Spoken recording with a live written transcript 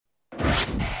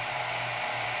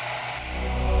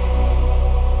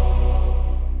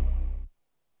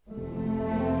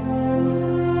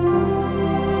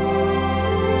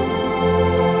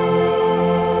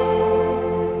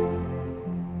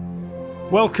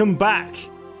Welcome back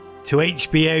to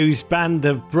HBO's Band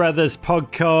of Brothers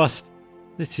podcast.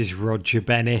 This is Roger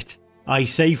Bennett. I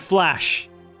say Flash,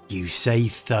 you say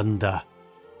Thunder.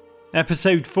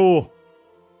 Episode 4,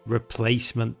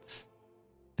 Replacements.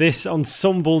 This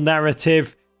ensemble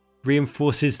narrative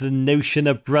reinforces the notion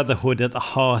of brotherhood at the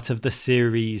heart of the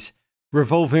series,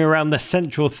 revolving around the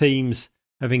central themes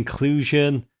of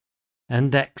inclusion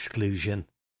and exclusion.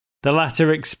 The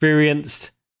latter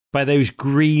experienced by those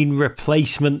green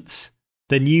replacements,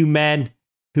 the new men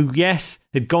who, yes,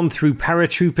 had gone through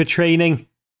paratrooper training,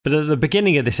 but at the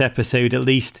beginning of this episode at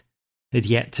least, had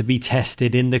yet to be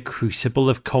tested in the crucible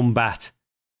of combat.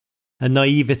 A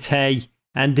naivete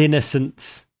and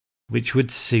innocence which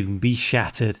would soon be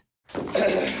shattered.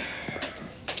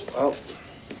 Well,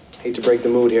 hate to break the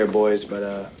mood here, boys,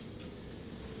 but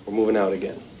we're moving out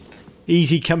again.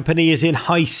 Easy Company is in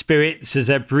high spirits as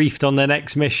they're briefed on their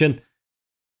next mission.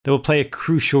 They will play a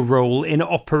crucial role in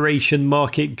Operation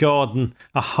Market Garden,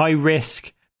 a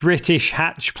high-risk British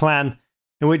hatch plan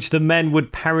in which the men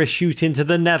would parachute into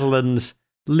the Netherlands,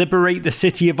 liberate the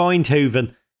city of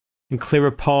Eindhoven, and clear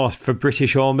a path for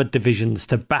British armoured divisions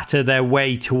to batter their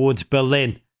way towards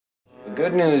Berlin. The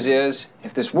good news is,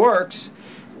 if this works,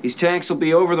 these tanks will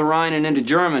be over the Rhine and into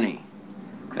Germany.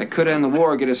 That could end the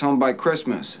war, get us home by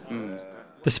Christmas.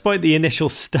 Despite the initial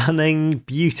stunning,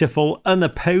 beautiful,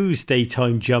 unopposed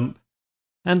daytime jump,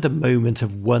 and a moment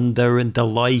of wonder and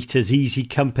delight as Easy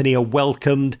Company are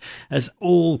welcomed as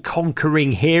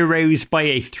all-conquering heroes by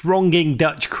a thronging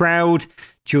Dutch crowd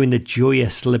during the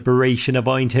joyous liberation of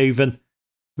Eindhoven,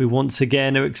 we once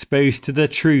again are exposed to the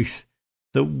truth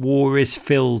that war is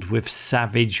filled with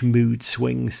savage mood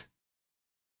swings.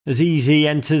 As Easy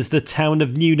enters the town of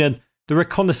Newnan, the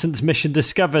reconnaissance mission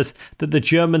discovers that the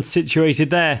Germans situated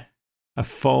there are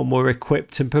far more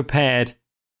equipped and prepared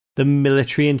than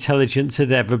military intelligence had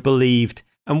ever believed,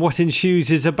 and what ensues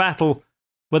is a battle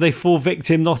where they fall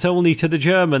victim not only to the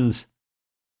Germans,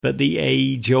 but the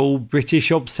age-old British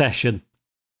obsession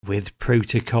with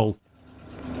protocol.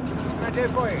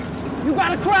 You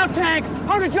got a crowd tank!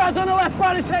 100 yards on the left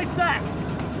by this haystack!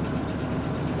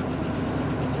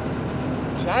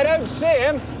 I don't see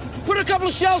him. Put a couple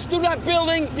of shells through that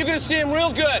building, you're gonna see him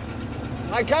real good.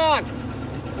 I can't.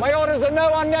 My orders are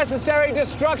no unnecessary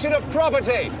destruction of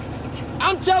property.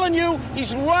 I'm telling you,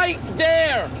 he's right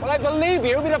there. Well, I believe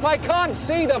you, but if I can't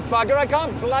see the bugger, I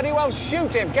can't bloody well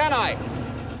shoot him, can I?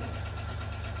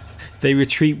 They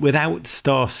retreat without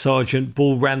Staff Sergeant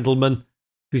Bull Randleman,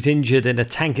 who's injured in a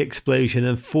tank explosion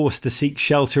and forced to seek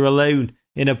shelter alone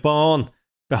in a barn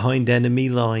behind enemy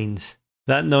lines.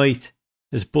 That night,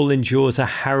 as Bull endures a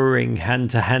harrowing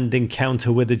hand-to-hand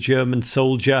encounter with a German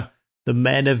soldier, the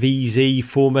men of Easy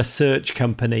form a search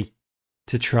company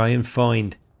to try and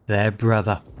find their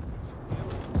brother.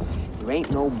 There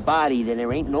ain't no body, then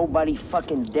there ain't nobody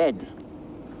fucking dead.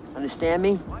 Understand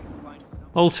me?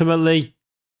 Ultimately,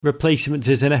 Replacements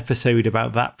is an episode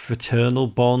about that fraternal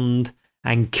bond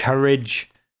and courage,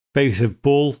 both of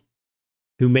Bull,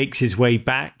 who makes his way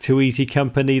back to Easy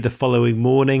Company the following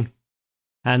morning,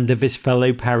 and of his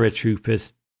fellow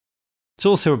paratroopers. It's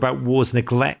also about war's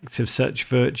neglect of such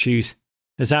virtues,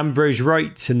 as Ambrose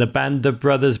writes in the Band of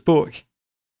Brothers book.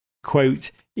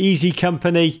 Quote, Easy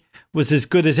Company was as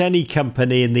good as any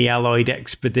company in the Allied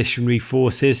expeditionary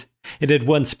forces. It had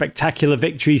won spectacular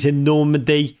victories in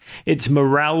Normandy, its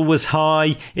morale was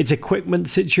high, its equipment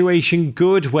situation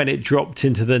good when it dropped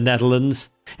into the Netherlands.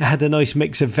 It had a nice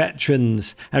mix of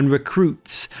veterans and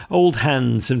recruits, old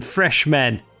hands and fresh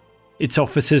men. Its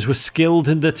officers were skilled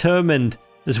and determined,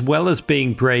 as well as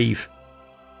being brave.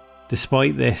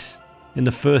 Despite this, in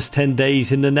the first 10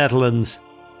 days in the Netherlands,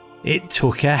 it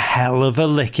took a hell of a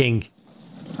licking.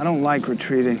 I don't like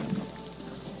retreating.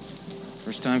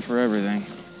 First time for everything.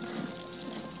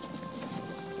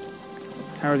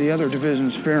 How are the other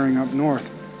divisions faring up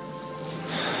north?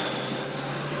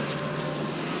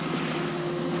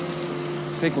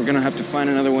 I think we're gonna have to find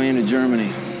another way into Germany.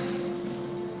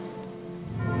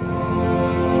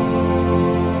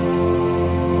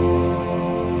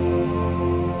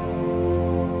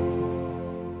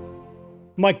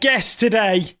 My guest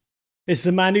today is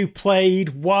the man who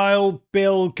played Wild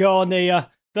Bill Garnier,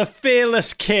 the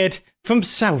fearless kid from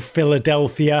South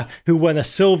Philadelphia who won a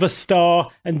Silver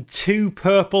Star and 2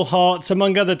 Purple Hearts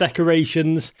among other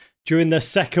decorations during the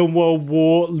Second World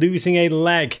War, losing a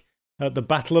leg at the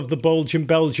Battle of the Bulge in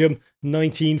Belgium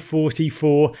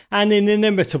 1944, and in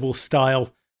inimitable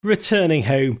style returning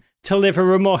home to live a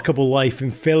remarkable life in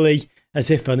Philly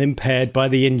as if unimpaired by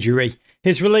the injury.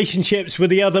 His relationships with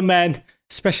the other men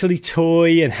especially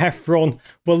Toy and Heffron,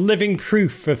 were living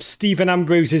proof of Stephen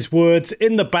Ambrose's words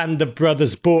in the Band of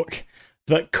Brothers book,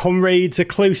 that comrades are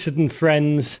closer than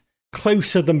friends,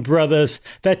 closer than brothers,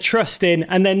 their trust in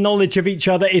and their knowledge of each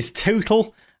other is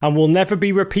total and will never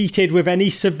be repeated with any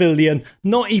civilian,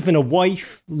 not even a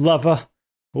wife, lover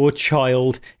or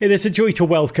child. It is a joy to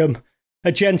welcome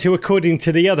a gent who, according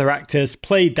to the other actors,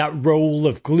 played that role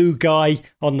of glue guy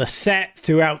on the set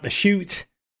throughout the shoot.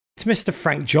 It's Mr.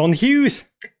 Frank John Hughes.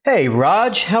 Hey,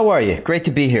 Raj, how are you? Great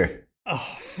to be here. Oh,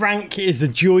 Frank, it is a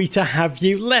joy to have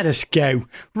you. Let us go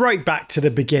right back to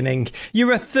the beginning.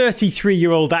 You're a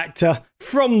 33-year-old actor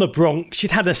from the Bronx.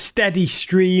 You'd had a steady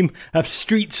stream of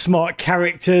street-smart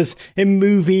characters in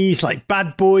movies like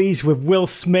Bad Boys with Will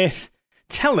Smith.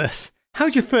 Tell us,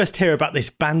 how'd you first hear about this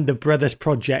Band of Brothers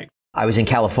project? I was in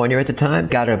California at the time,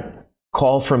 got a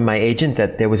call from my agent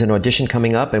that there was an audition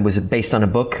coming up. It was based on a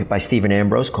book by Stephen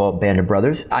Ambrose called Band of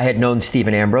Brothers. I had known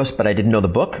Stephen Ambrose, but I didn't know the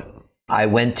book. I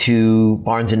went to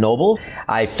Barnes & Noble.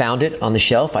 I found it on the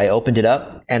shelf. I opened it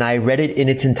up and I read it in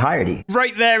its entirety.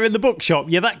 Right there in the bookshop.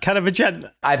 You're that kind of a gent.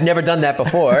 I've never done that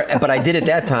before, but I did it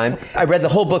that time. I read the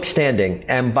whole book standing.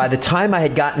 And by the time I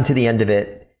had gotten to the end of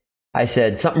it, I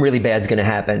said, something really bad's going to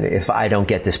happen if I don't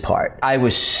get this part. I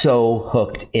was so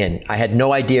hooked in. I had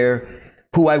no idea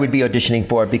who I would be auditioning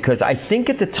for because I think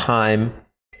at the time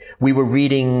we were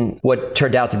reading what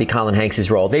turned out to be Colin Hanks'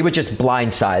 role. They were just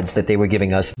blindsides that they were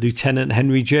giving us. Lieutenant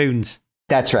Henry Jones.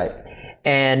 That's right.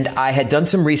 And I had done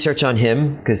some research on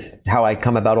him because how I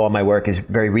come about all my work is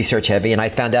very research heavy. And I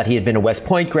found out he had been a West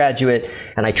Point graduate.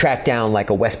 And I tracked down like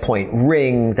a West Point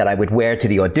ring that I would wear to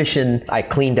the audition. I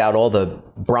cleaned out all the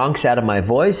Bronx out of my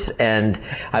voice. And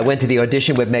I went to the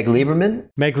audition with Meg Lieberman.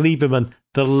 Meg Lieberman,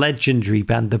 the legendary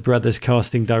Band of Brothers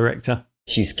casting director.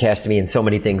 She's cast me in so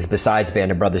many things besides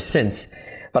Band of Brothers since.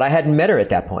 But I hadn't met her at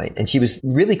that point. And she was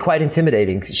really quite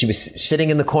intimidating. She was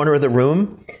sitting in the corner of the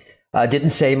room.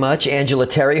 Didn't say much. Angela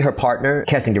Terry, her partner,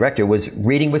 casting director, was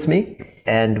reading with me.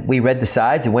 And we read the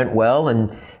sides. It went well.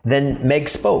 And then Meg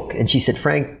spoke. And she said,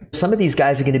 Frank, some of these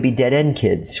guys are going to be dead-end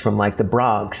kids from like the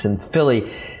Bronx and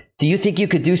Philly. Do you think you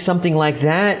could do something like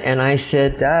that? And I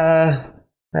said,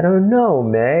 I don't know,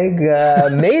 Meg.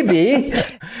 Maybe.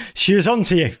 She was on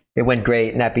to you. It went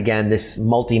great. And that began this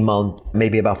multi-month,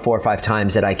 maybe about 4 or 5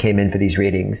 times that I came in for these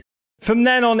readings. From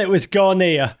then on, it was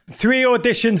Garnier. 3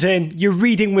 auditions in, you're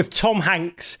reading with Tom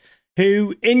Hanks,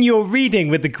 who, in your reading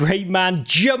with the great man,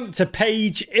 jumped a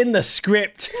page in the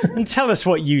script. And tell us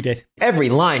what you did. Every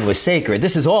line was sacred.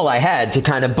 This is all I had to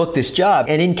kind of book this job.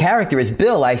 And in character as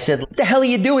Bill, I said, what the hell are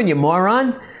you doing, you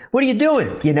moron? What are you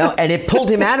doing? You know, and it pulled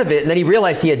him out of it. And then he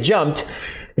realized he had jumped.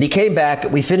 And he came back.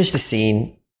 We finished the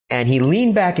scene. And he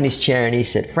leaned back in his chair and he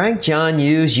said, Frank John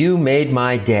Hughes, you made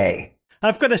my day.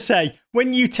 I've got to say,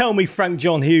 when you tell me, Frank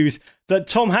John Hughes, that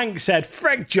Tom Hanks said,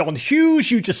 Frank John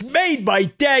Hughes, you just made my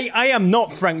day. I am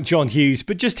not Frank John Hughes,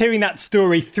 but just hearing that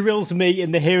story thrills me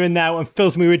in the here and now and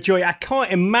fills me with joy. I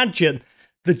can't imagine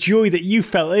the joy that you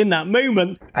felt in that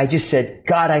moment. I just said,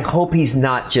 God, I hope he's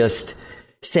not just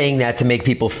saying that to make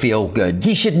people feel good.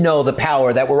 He should know the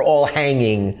power that we're all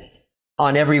hanging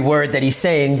on every word that he's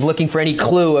saying, looking for any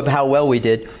clue of how well we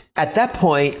did. At that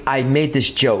point, I made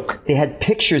this joke. They had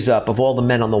pictures up of all the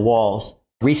men on the walls,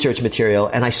 research material,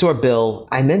 and I saw Bill.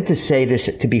 I meant to say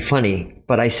this to be funny,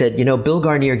 but I said, you know, Bill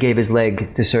Garnier gave his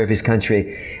leg to serve his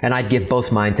country, and I'd give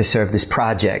both mine to serve this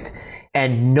project.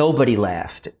 And nobody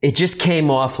laughed. It just came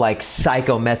off like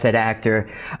psycho method actor.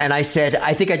 And I said,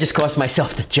 I think I just cost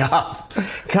myself the job.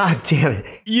 God damn it.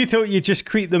 You thought you'd just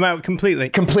creep them out completely?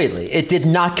 Completely. It did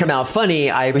not come out funny.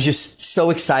 I was just so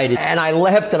excited. And I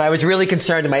left and I was really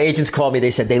concerned. And my agents called me. They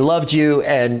said they loved you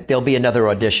and there'll be another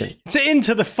audition. So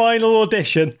into the final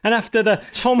audition. And after the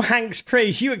Tom Hanks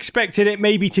praise, you expected it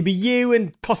maybe to be you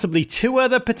and possibly 2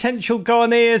 other potential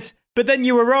Garniers. But then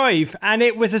you arrive, and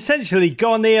it was essentially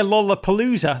Garnier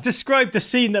Lollapalooza. Describe the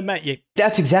scene that met you.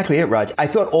 That's exactly it, Raj. I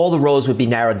thought all the roles would be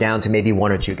narrowed down to maybe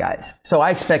 1 or 2 guys. So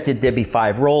I expected there'd be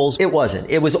 5 roles. It wasn't.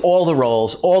 It was all the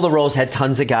roles. All the roles had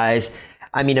tons of guys.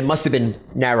 I mean, it must have been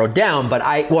narrowed down, but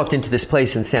I walked into this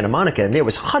place in Santa Monica, and there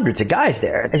was hundreds of guys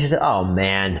there. I just said, oh,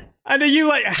 man. And are you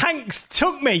like, Hanks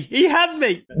took me. He had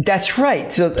me. That's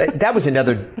right. So that was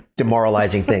another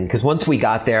demoralizing thing, because once we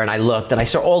got there and I looked and I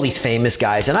saw all these famous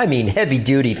guys, and I mean heavy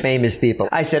duty famous people,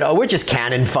 I said, oh, we're just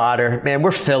cannon fodder, man.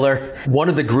 We're filler. One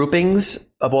of the groupings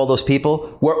of all those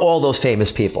people were all those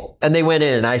famous people. And they went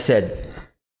in and I said,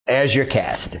 there's your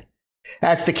cast.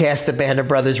 That's the cast of Band of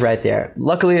Brothers right there.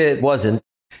 Luckily, it wasn't.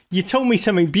 You told me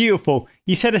something beautiful.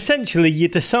 You said essentially you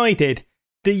decided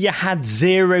that you had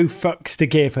 0 fucks to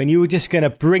give and you were just going to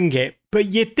bring it. But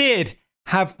you did.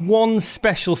 have one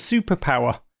special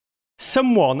superpower.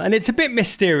 Someone, and it's a bit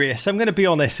mysterious, I'm going to be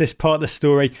honest, this part of the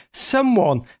story,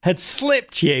 someone had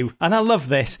slipped you, and I love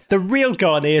this, the real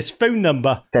Garnier's phone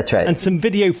number. That's right. And some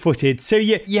video footage, so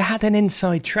you had an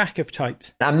inside track of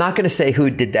types. I'm not going to say who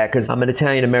did that because I'm an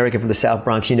Italian American from the South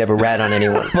Bronx. You never rat on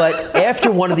anyone. But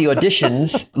after one of the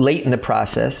auditions, late in the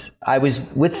process, I was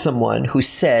with someone who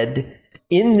said,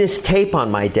 in this tape on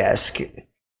my desk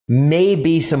may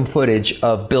be some footage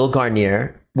of Bill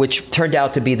Garnier, which turned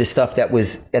out to be the stuff that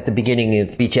was at the beginning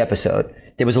of each episode.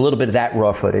 There was a little bit of that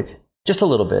raw footage, just a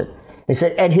little bit. They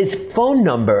said, and his phone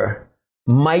number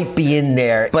might be in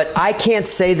there, but I can't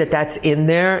say that that's in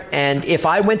there. And if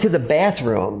I went to the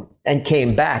bathroom and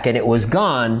came back and it was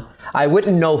gone, I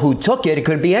wouldn't know who took it. It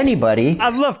could be anybody. I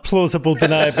love plausible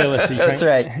deniability. That's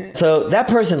right. So that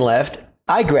person left.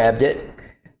 I grabbed it,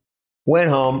 went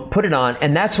home, put it on,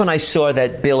 and that's when I saw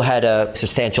that Bill had a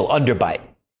substantial underbite.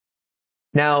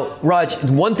 Now, Raj,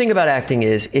 one thing about acting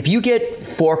is if you get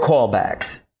 4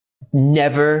 callbacks,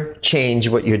 never change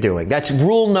what you're doing. That's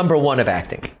rule number 1 of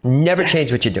acting. Never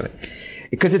change what you're doing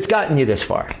because it's gotten you this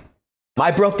far.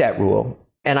 I broke that rule,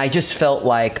 and I just felt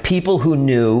like people who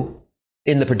knew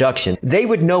in the production, they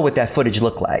would know what that footage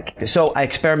looked like. So I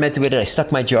experimented with it. I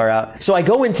stuck my jar out. So I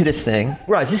go into this thing.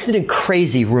 Raj, this is a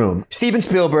crazy room. Steven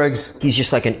Spielberg's, he's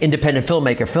just like an independent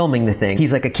filmmaker filming the thing.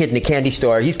 He's like a kid in a candy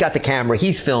store. He's got the camera.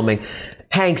 He's filming.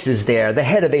 Hanks is there. The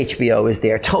head of HBO is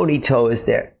there. Tony Toe is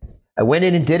there. I went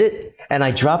in and did it, and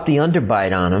I dropped the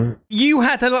underbite on him. You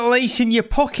had a little ace in your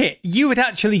pocket. You had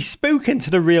actually spoken to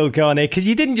the real Garnier because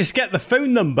you didn't just get the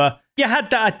phone number. You had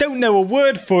that, I don't know a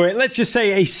word for it, let's just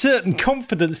say a certain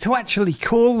confidence to actually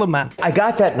call the man. I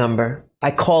got that number.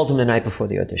 I called him the night before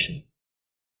the audition.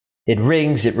 It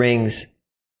rings.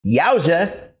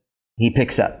 Yowza. He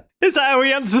picks up. Is that how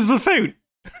he answers the phone?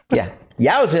 Yeah.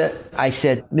 Yowza. I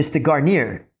said, Mr.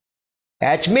 Garnier.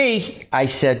 That's me. I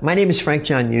said, my name is Frank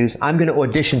John Hughes. I'm going to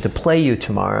audition to play you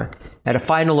tomorrow at a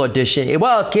final audition.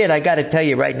 Well, kid, I got to tell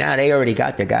you right now, they already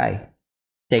got the guy.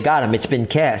 They got him. It's been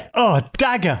cast. Oh,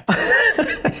 dagger.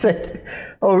 I said,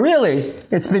 oh, really?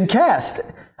 It's been cast.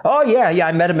 Oh, yeah,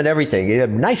 I met him and everything. He's a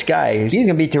nice guy. He's going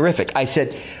to be terrific. I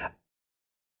said,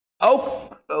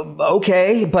 oh,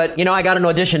 okay, but, I got an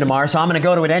audition tomorrow, so I'm going to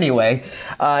go to it anyway,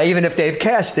 even if they've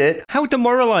cast it. How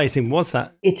demoralizing was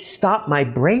that? It stopped my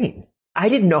brain. I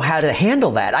didn't know how to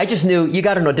handle that. I just knew you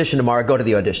got an audition tomorrow, go to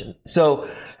the audition. So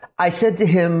I said to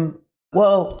him,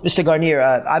 well, Mr. Garnier,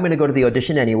 I'm going to go to the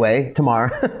audition anyway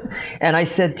tomorrow. And I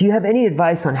said, do you have any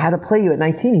advice on how to play you at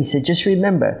 19? He said, just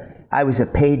remember, I was a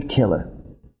paid killer.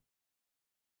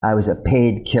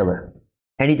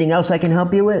 Anything else I can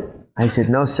help you with? I said,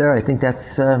 no, sir, I think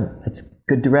that's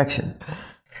good direction.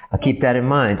 I'll keep that in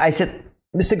mind. I said,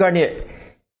 Mr. Garnier,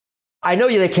 I know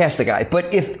they cast the guy,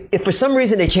 but if for some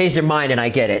reason they change their mind and I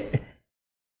get it,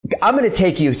 I'm going to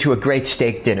take you to a great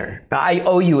steak dinner. I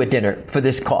owe you a dinner for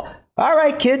this call. All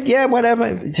right, kid. Yeah, whatever.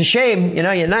 It's a shame.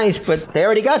 You're nice, but they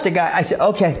already got the guy. I said,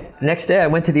 okay. Next day, I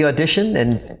went to the audition,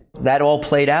 and that all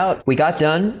played out. We got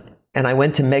done, and I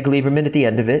went to Meg Lieberman at the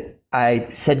end of it.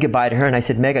 I said goodbye to her, and I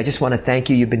said, Meg, I just want to thank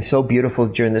you. You've been so beautiful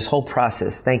during this whole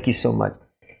process. Thank you so much.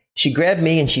 She grabbed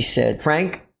me, and she said,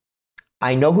 Frank,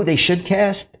 I know who they should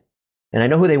cast, and I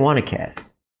know who they want to cast.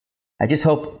 I just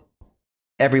hope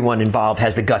everyone involved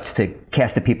has the guts to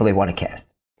cast the people they want to cast.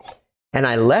 And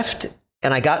I left,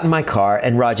 and I got in my car,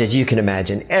 and Raj, as you can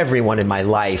imagine, everyone in my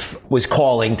life was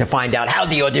calling to find out how'd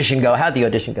the audition go.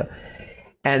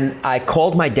 And I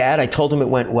called my dad. I told him it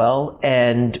went well,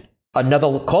 and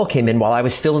another call came in while I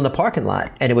was still in the parking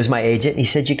lot, and it was my agent, and he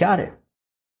said, you got it.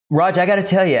 Raj, I got to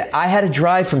tell you, I had to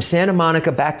drive from Santa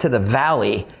Monica back to the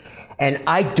Valley, and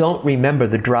I don't remember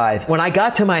the drive. When I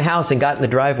got to my house and got in the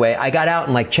driveway, I got out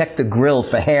and checked the grill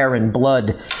for hair and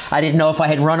blood. I didn't know if I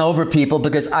had run over people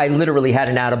because I literally had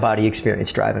an out-of-body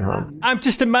experience driving home. I'm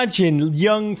just imagining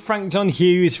young Frank John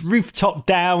Hughes, rooftop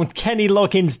down, Kenny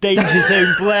Loggins' Danger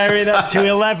Zone blaring up to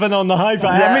 11 on the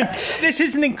hi-fi. Yeah. I mean, this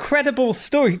is an incredible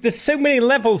story. There's so many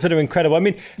levels that are incredible. I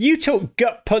mean, you took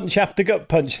gut punch after gut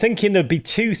punch, thinking there'd be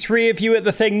 2-3 of you at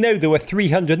the thing. No, there were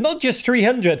 300. Not just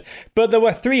 300, but there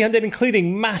were 300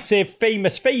 including massive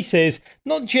famous faces,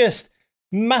 not just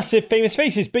massive famous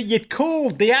faces, but you'd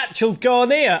called the actual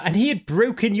Garnier and he had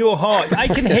broken your heart. I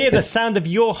can hear the sound of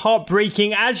your heart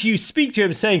breaking as you speak to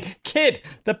him saying, kid,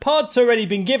 the part's already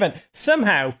been given.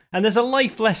 Somehow, and there's a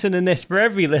life lesson in this for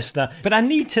every listener, but I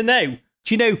need to know,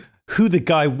 do you know who the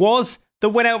guy was, that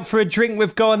went out for a drink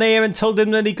with Garnier and told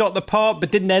him that he got the part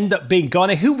but didn't end up being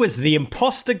Garnier? Who was the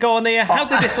imposter Garnier? How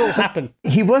did this all happen?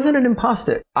 He wasn't an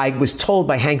imposter. I was told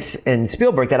by Hanks and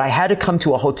Spielberg that I had to come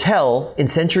to a hotel in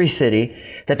Century City,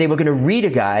 that they were going to read a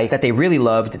guy that they really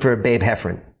loved for Babe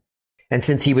Heffron. And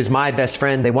since he was my best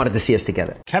friend, they wanted to see us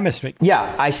together. Chemistry.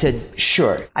 Yeah, I said,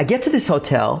 sure. I get to this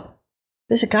hotel.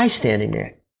 There's a guy standing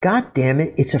there. God damn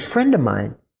it, it's a friend of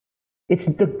mine. It's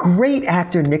the great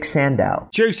actor Nick Sandow.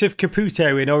 Joseph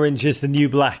Caputo in Orange is the New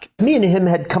Black. Me and him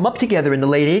had come up together in the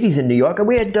late 80s in New York, and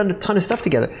we had done a ton of stuff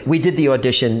together. We did the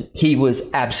audition. He was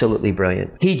absolutely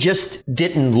brilliant. He just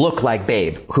didn't look like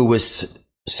Babe, who was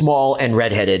small and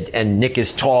redheaded, and Nick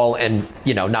is tall and,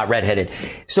 not redheaded.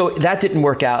 So that didn't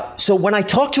work out. So when I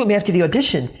talked to him after the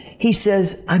audition, he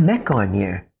says, I met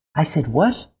Garnier. I said,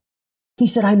 what? He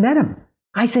said, I met him.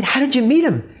 I said, how did you meet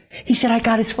him? He said, I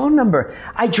got his phone number.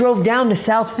 I drove down to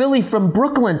South Philly from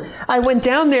Brooklyn. I went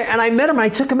down there and I met him. I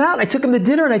took him out. I took him to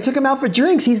dinner and I took him out for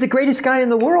drinks. He's the greatest guy in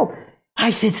the world.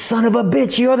 I said, son of a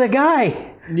bitch, you're the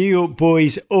guy. New York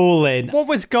boys all in. What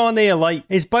was Garnier like?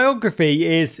 His biography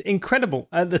is incredible.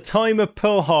 At the time of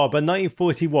Pearl Harbor,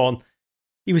 1941,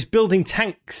 he was building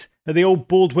tanks at the old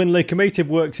Baldwin Locomotive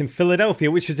Works in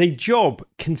Philadelphia, which was a job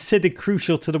considered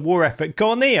crucial to the war effort.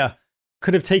 Garnier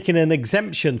could have taken an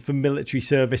exemption from military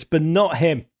service, but not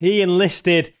him. He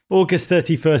enlisted August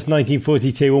 31st,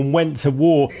 1942 and went to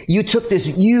war. You took this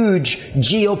huge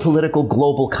geopolitical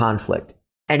global conflict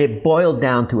and it boiled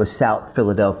down to a South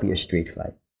Philadelphia street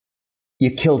fight.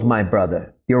 You killed my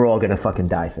brother. You're all going to fucking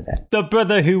die for that. The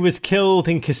brother who was killed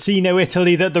in Cassino,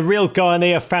 Italy, that the real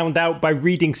Garnier found out by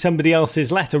reading somebody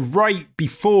else's letter right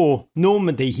before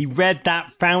Normandy. He read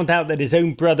that, found out that his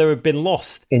own brother had been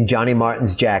lost. In Johnny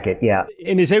Martin's jacket, yeah.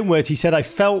 In his own words, he said, I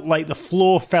felt like the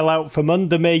floor fell out from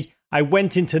under me. I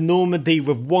went into Normandy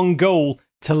with one goal,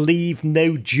 to leave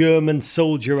no German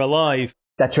soldier alive.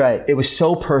 That's right. It was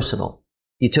so personal.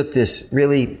 You took this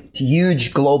really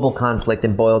huge global conflict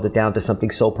and boiled it down to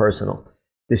something so personal.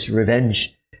 This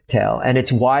revenge tale. And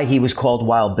it's why he was called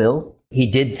Wild Bill. He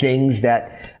did things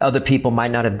that other people might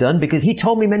not have done because he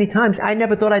told me many times, I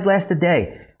never thought I'd last a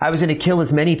day. I was going to kill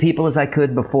as many people as I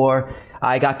could before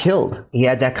I got killed. He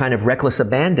had that kind of reckless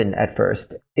abandon at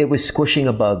first. It was squishing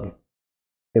a bug.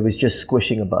 It was just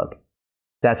squishing a bug.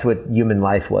 That's what human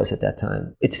life was at that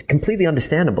time. It's completely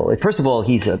understandable. First of all,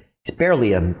 he's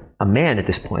barely a man at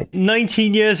this point.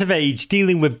 19 years of age,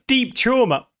 dealing with deep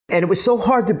trauma. And it was so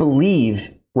hard to believe,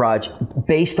 Raj,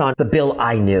 based on the Bill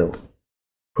I knew,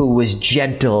 who was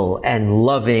gentle and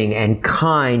loving and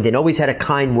kind and always had a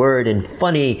kind word and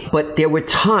funny. But there were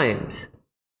times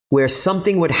where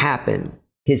something would happen,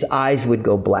 his eyes would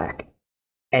go black,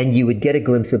 and you would get a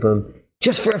glimpse of him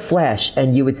just for a flash,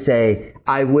 and you would say,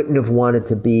 I wouldn't have wanted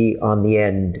to be on the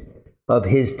end of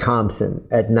his Thompson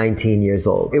at 19 years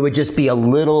old. It would just be a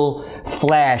little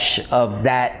flash of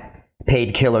that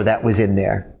paid killer that was in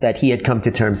there that he had come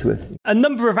to terms with. A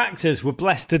number of actors were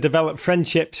blessed to develop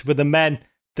friendships with the men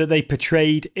that they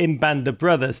portrayed in Band of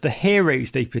Brothers, the heroes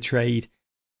they portrayed.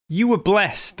 You were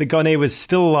blessed that Garnier was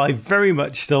still alive, very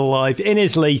much still alive, in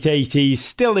his late 80s,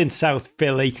 still in South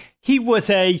Philly. He was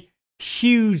a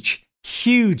huge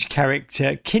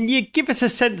character. Can you give us a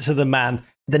sense of the man?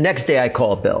 The next day I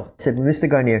called Bill. I said, Mr.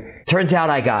 Garnier, turns out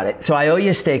I got it. So I owe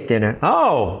you a steak dinner.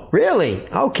 Oh, really?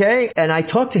 Okay. And I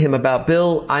talked to him about,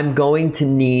 Bill, I'm going to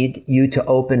need you to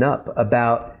open up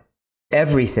about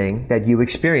everything that you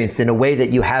experienced in a way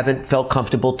that you haven't felt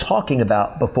comfortable talking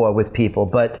about before with people.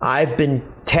 But I've been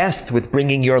tasked with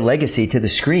bringing your legacy to the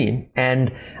screen,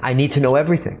 and I need to know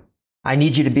everything. I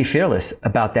need you to be fearless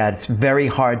about that. It's very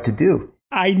hard to do.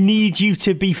 I need you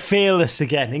to be fearless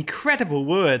again. Incredible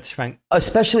words, Frank.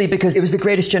 Especially because it was the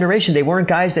greatest generation. They weren't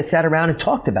guys that sat around and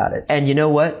talked about it. And you know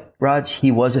what, Raj? He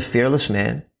was a fearless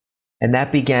man. And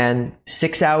that began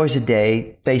 6 hours a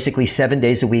day, basically 7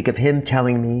 days a week, of him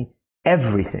telling me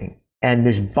everything. And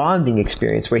this bonding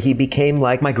experience where he became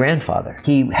like my grandfather.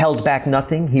 He held back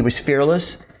nothing. He was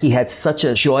fearless. He had such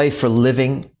a joy for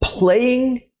living.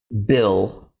 Playing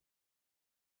Bill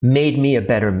made me a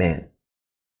better man.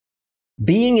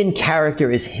 Being in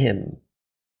character as him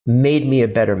made me a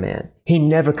better man. He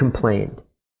never complained.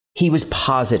 He was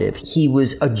positive. He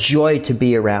was a joy to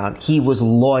be around. He was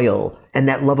loyal. And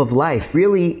that love of life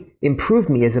really improved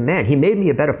me as a man. He made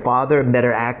me a better father, a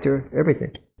better actor,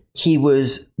 everything. He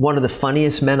was one of the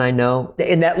funniest men I know.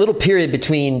 In that little period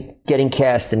between getting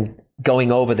cast and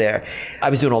going over there, I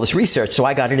was doing all this research, so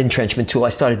I got an entrenchment tool. I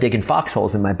started digging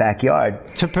foxholes in my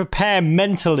backyard. To prepare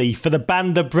mentally for the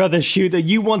Band of Brothers shoot that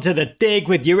you wanted to dig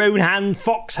with your own hand,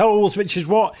 foxholes, which is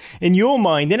what, in your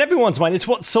mind, in everyone's mind, it's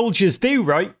what soldiers do,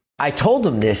 right? I told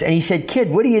him this, and he said,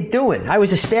 "Kid, what are you doing? I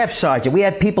was a staff sergeant. We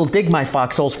had people dig my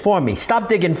foxholes for me. Stop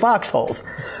digging foxholes,"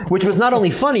 which was not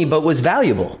only funny, but was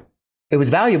valuable. It was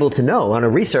valuable to know on a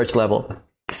research level.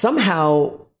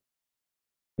 Somehow,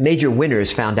 Major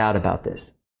Winters found out about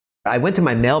this. I went to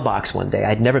my mailbox one day.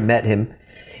 I'd never met him.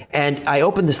 And I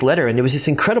opened this letter, and there was this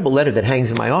incredible letter that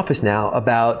hangs in my office now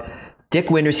about Dick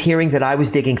Winters hearing that I was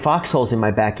digging foxholes in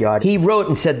my backyard. He wrote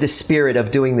and said, "The spirit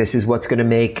of doing this is what's going to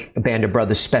make Band of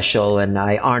Brothers special, and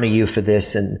I honor you for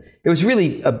this." And it was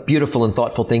really a beautiful and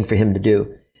thoughtful thing for him to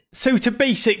do. So to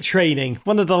basic training,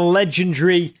 one of the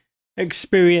legendary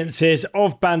experiences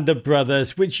of Band of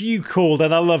Brothers, which you called,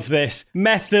 and I love this,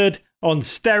 method on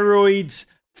steroids,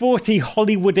 40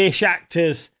 Hollywoodish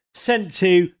actors sent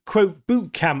to, quote,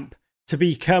 boot camp to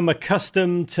become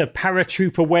accustomed to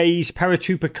paratrooper ways,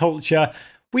 paratrooper culture.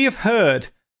 We have heard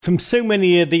from so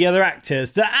many of the other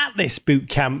actors that at this boot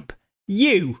camp,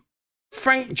 you,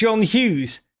 Frank John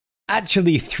Hughes,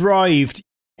 actually thrived.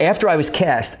 After I was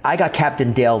cast, I got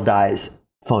Captain Dale Dye's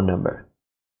phone number.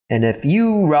 And if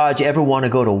you, Raj, ever want to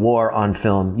go to war on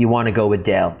film, you want to go with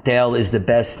Dale. Dale is the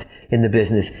best in the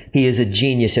business. He is a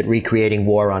genius at recreating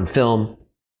war on film,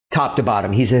 top to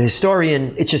bottom. He's a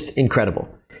historian. It's just incredible.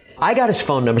 I got his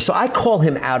phone number, so I call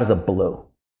him out of the blue.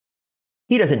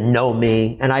 He doesn't know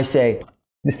me, and I say,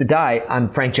 "Mr. Dye, I'm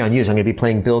Frank John Hughes. I'm going to be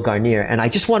playing Bill Garnier, and I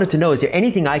just wanted to know, is there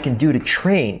anything I can do to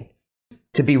train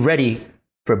to be ready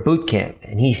for boot camp?"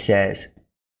 And he says,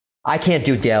 "I can't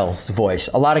do Dale's voice.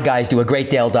 A lot of guys do a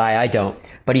great Dale Dye. I don't."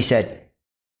 But he said,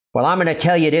 "Well, I'm going to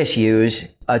tell you this, Hughes.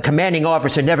 A commanding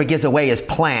officer never gives away his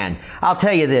plan. I'll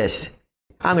tell you this.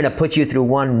 I'm going to put you through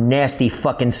one nasty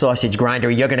fucking sausage grinder.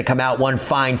 You're going to come out one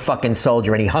fine fucking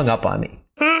soldier." And he hung up on me.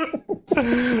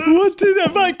 What did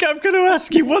that, Mike? I'm going to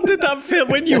ask you, what did that feel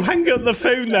when you hung up the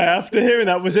phone there after hearing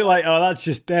that? Was it like, oh, that's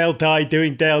just Dale Dye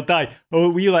doing Dale Dye? Or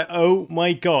were you like, oh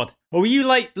my God? Or were you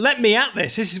like, let me at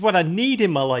this? This is what I need in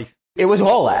my life. It was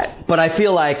all that. But I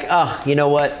feel like, you know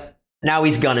what? Now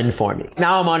he's gunning for me.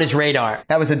 Now I'm on his radar.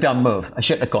 That was a dumb move. I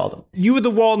shouldn't have called him. You were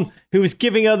the one who was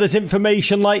giving others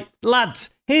information like, lads,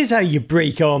 here's how you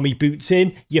break army boots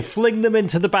in. You fling them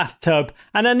into the bathtub.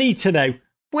 And I need to know,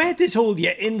 where does all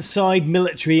your inside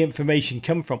military information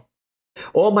come from?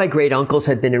 All my great uncles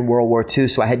had been in World War II,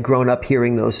 so I had grown up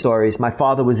hearing those stories. My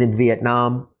father was in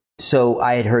Vietnam, so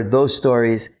I had heard those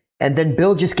stories. And then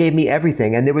Bill just gave me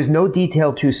everything. And there was no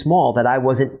detail too small that I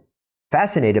wasn't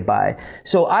fascinated by.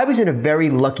 So I was in a very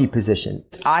lucky position.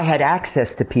 I had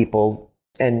access to people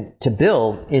and to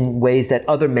Bill in ways that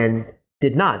other men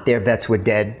did not. Their vets were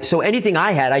dead. So anything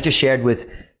I had, I just shared with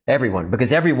everyone,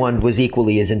 because everyone was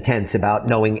equally as intense about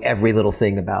knowing every little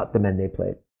thing about the men they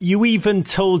played. You even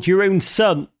told your own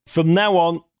son, from now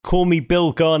on, call me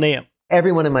Bill Garnier.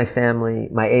 Everyone in my family,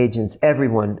 my agents,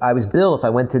 everyone. I was Bill. If I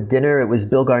went to dinner, it was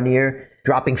Bill Garnier.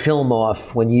 Dropping film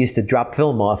off, when you used to drop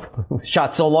film off,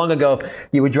 shot so long ago,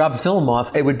 you would drop film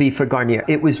off, it would be for Garnier.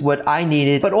 It was what I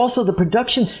needed, but also the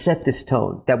production set this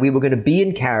tone that we were going to be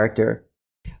in character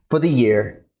for the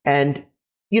year. And,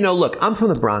 you know, look, I'm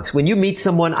from the Bronx. When you meet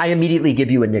someone, I immediately give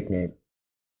you a nickname.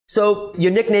 So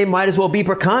your nickname might as well be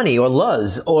Percani or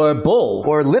Luz or Bull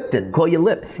or Lipton. Call you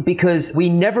Lip. Because we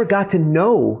never got to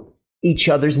know each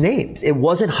other's names. It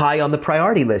wasn't high on the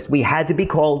priority list. We had to be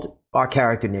called our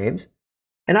character names.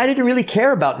 And I didn't really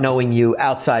care about knowing you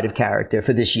outside of character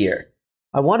for this year.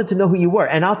 I wanted to know who you were.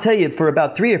 And I'll tell you, for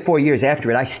about 3 or 4 years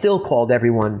after it, I still called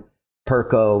everyone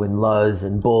Perco and Luz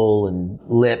and Bull and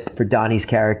Lip for Donnie's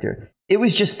character. It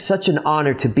was just such an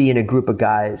honor to be in a group of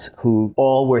guys who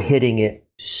all were hitting it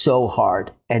so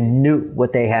hard and knew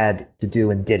what they had to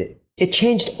do and did it. It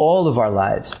changed all of our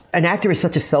lives. An actor is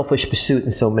such a selfish pursuit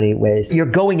in so many ways. You're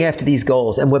going after these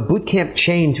goals. And what boot camp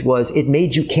changed was it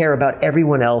made you care about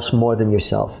everyone else more than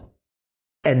yourself.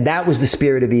 And that was the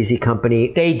spirit of Easy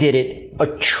Company. They did it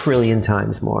 1 trillion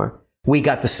times more. We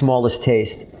got the smallest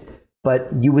taste. But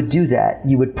you would do that.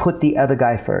 You would put the other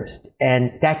guy first.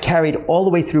 And that carried all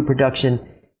the way through production.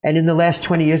 And in the last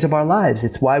 20 years of our lives,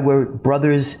 it's why we're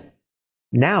brothers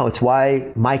now. It's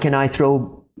why Mike and I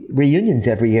throw reunions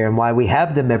every year and why we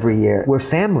have them every year. We're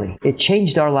family. It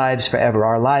changed our lives forever,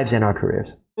 our lives and our careers.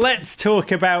 Let's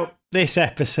talk about this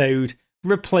episode,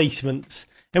 Replacements,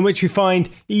 in which we find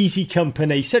Easy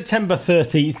Company, September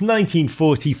 13th,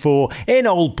 1944, in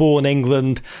Oldbourne,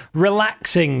 England,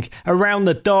 relaxing around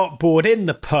the dartboard in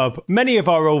the pub. Many of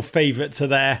our old favourites are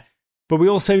there, but we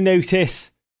also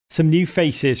notice some new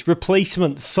faces,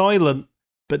 replacements, silent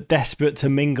but desperate to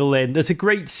mingle in. There's a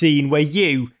great scene where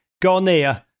you,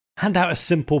 Garnier, hand out a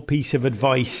simple piece of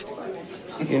advice.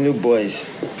 You new boys,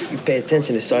 you pay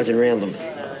attention to Sergeant Randall.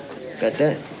 Got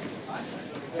that?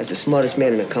 as the smartest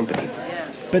man in the company.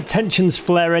 But tensions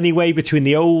flare anyway between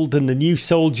the old and the new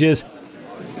soldiers.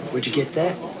 Where'd you get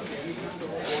that?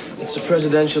 It's a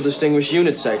Presidential Distinguished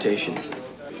Unit citation.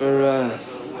 For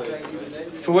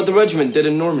what the regiment did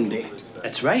in Normandy.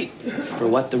 That's right. For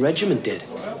what the regiment did.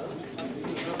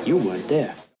 You weren't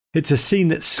there. It's a scene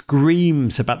that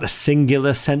screams about the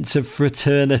singular sense of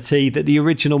fraternity that the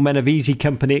original men of Easy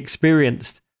Company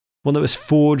experienced. One that was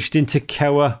forged into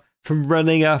Coa from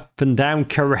running up and down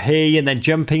Currahee and then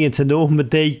jumping into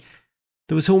Normandy.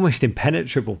 That was almost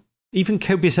impenetrable. Even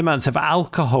copious amounts of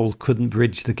alcohol couldn't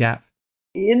bridge the gap.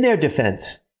 In their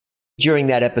defense, during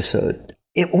that episode,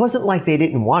 it wasn't like they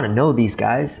didn't want to know these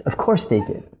guys. Of course they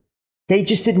did. They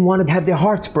just didn't want to have their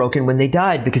hearts broken when they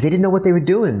died because they didn't know what they were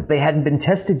doing. They hadn't been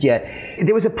tested yet.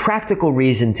 There was a practical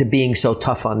reason to being so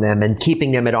tough on them and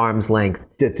keeping them at arm's length.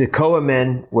 The Toccoa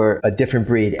men were a different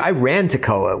breed. I ran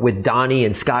Toccoa with Donnie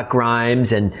and Scott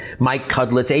Grimes and Mike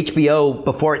Cudlitz. HBO,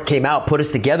 before it came out, put us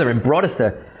together and brought us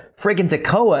to friggin'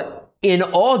 Toccoa in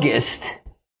August.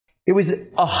 It was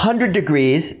 100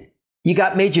 degrees. You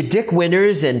got Major Dick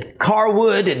Winters and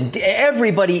Carwood and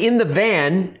everybody in the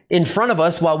van in front of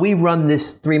us while we run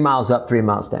this 3 miles up, 3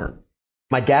 miles down.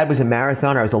 My dad was a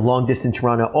marathoner. I was a long-distance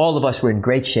runner. All of us were in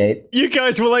great shape. You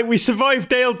guys were like, we survived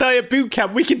Dale Diet Boot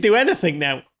Camp. We can do anything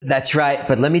now. That's right.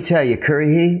 But let me tell you,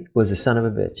 Currahee was a son of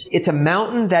a bitch. It's a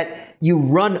mountain that you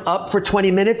run up for 20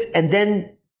 minutes and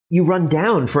then you run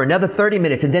down for another 30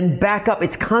 minutes and then back up.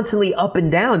 It's constantly up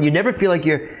and down. You never feel like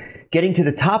you're getting to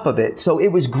the top of it. So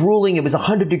it was grueling. It was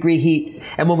 100-degree heat.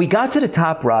 And when we got to the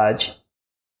top, Raj,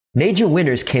 Major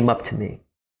Winters came up to me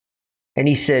and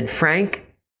he said, Frank,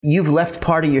 you've left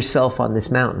part of yourself on this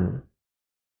mountain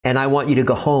and I want you to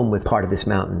go home with part of this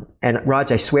mountain. And Raj,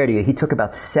 I swear to you, he took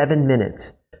about 7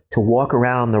 minutes to walk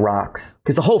around the rocks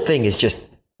because the whole thing is just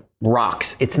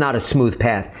rocks. It's not a smooth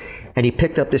path. And he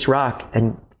picked up this rock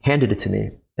and handed it to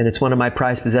me. And it's one of my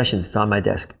prized possessions. It's on my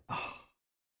desk.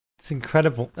 It's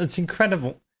incredible. It's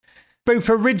incredible. Both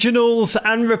originals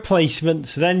and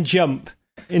replacements then jump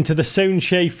into the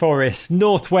Sonche Forest,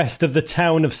 northwest of the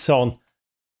town of Son.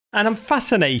 And I'm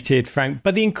fascinated, Frank,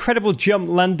 by the incredible jump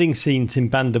landing scenes in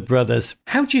Band of Brothers.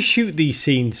 How do you shoot these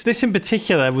scenes? This in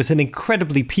particular was an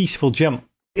incredibly peaceful jump.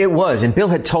 It was, and Bill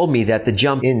had told me that the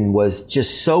jump in was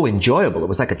just so enjoyable. It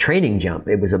was like a training jump.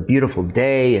 It was a beautiful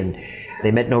day, and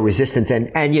they met no resistance.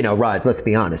 And you know, Rod, let's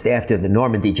be honest, after the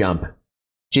Normandy jump,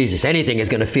 Jesus, anything is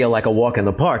going to feel like a walk in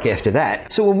the park after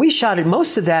that. So when we shot it,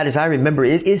 most of that, as I remember,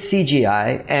 it is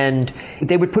CGI, and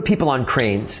they would put people on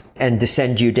cranes and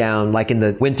descend you down, like in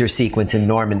the winter sequence in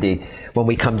Normandy, when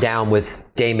we come down with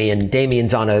Damien.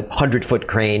 Damien's on a 100-foot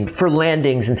crane. For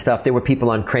landings and stuff, there were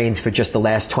people on cranes for just the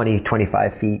last 20,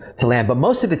 25 feet to land. But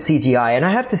most of it's CGI, and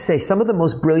I have to say, some of the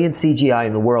most brilliant CGI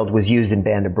in the world was used in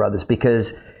Band of Brothers,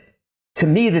 because to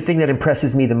me, the thing that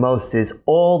impresses me the most is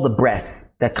all the breath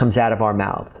that comes out of our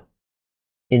mouth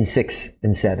in 6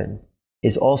 and 7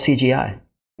 is all CGI.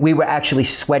 We were actually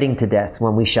sweating to death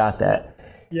when we shot that.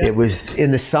 Yeah. It was in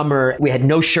the summer. We had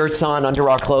no shirts on under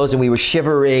our clothes and we were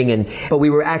shivering, but we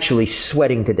were actually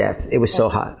sweating to death. It was so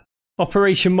hot.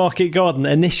 Operation Market Garden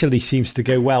initially seems to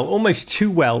go well, almost too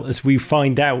well as we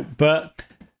find out. But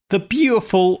the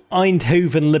beautiful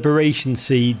Eindhoven liberation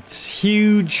scenes,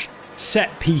 huge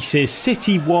set pieces,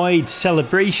 city-wide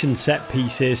celebration set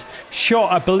pieces,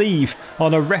 shot, I believe,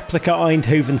 on a replica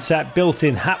Eindhoven set built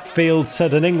in Hatfield,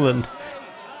 southern England.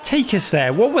 Take us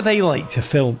there. What were they like to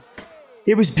film?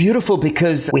 It was beautiful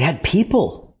because we had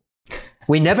people.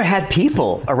 We never had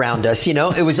people around us, you know.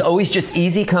 It was always just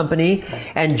Easy Company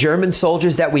and German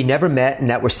soldiers that we never met and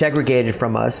that were segregated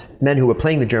from us, men who were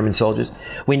playing the German soldiers.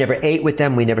 We never ate with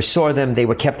them. We never saw them. They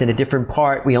were kept in a different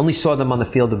part. We only saw them on the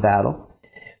field of battle.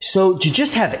 So to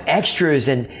just have extras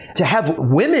and to have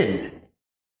women,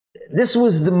 this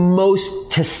was the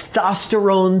most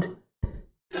testosterone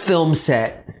film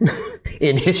set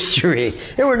in history.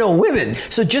 There were no women.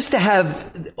 So just to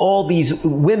have all these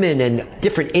women and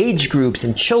different age groups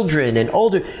and children and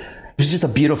older, it was just a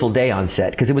beautiful day on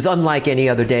set because it was unlike any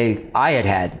other day I had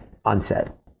had on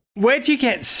set. Where'd you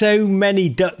get so many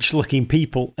Dutch-looking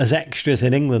people as extras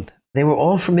in England? They were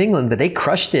all from England, but they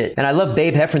crushed it. And I love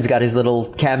Babe Heffron's got his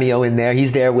little cameo in there.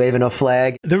 He's there waving a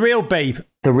flag. The real Babe.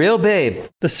 The real Babe.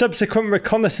 The subsequent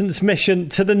reconnaissance mission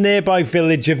to the nearby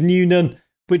village of Newnan,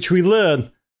 which we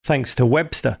learn, thanks to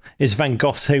Webster, is Van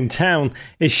Gogh's hometown,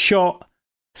 is shot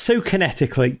so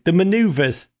kinetically. The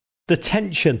manoeuvres, the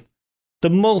tension, the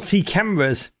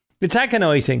multi-cameras. It's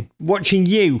agonising watching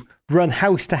you run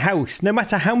house to house. No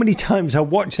matter how many times I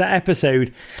watch that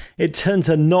episode, it turns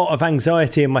a knot of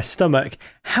anxiety in my stomach.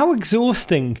 How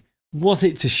exhausting was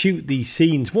it to shoot these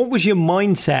scenes? What was your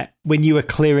mindset when you were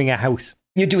clearing a house?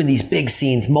 You're doing these big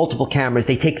scenes, multiple cameras.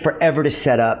 They take forever to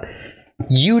set up.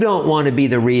 You don't want to be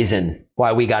the reason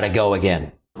why we got to go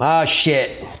again. Oh,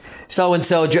 shit.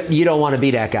 So-and-so, you don't want to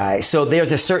be that guy. So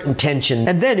there's a certain tension.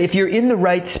 And then if you're in the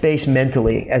right space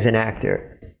mentally as an actor,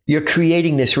 you're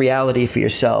creating this reality for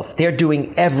yourself. They're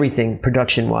doing everything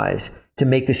production-wise to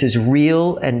make this as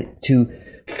real and to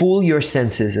fool your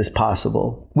senses as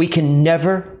possible. We can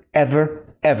never,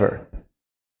 ever, ever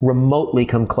remotely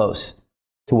come close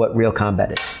to what real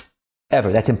combat is.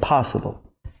 Ever. That's impossible.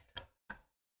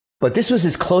 But this was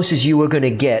as close as you were going to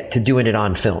get to doing it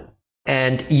on film.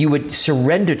 And you would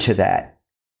surrender to that.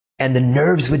 And the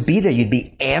nerves would be there. You'd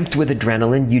be amped with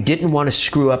adrenaline. You didn't want to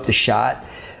screw up the shot.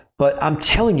 But I'm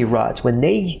telling you, Raj, when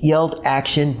they yelled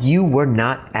action, you were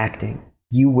not acting.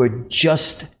 You were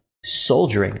just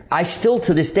soldiering. I still,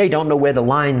 to this day, don't know where the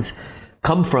lines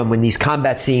come from when these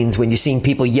combat scenes, when you're seeing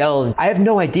people yell. I have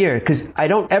no idea, because I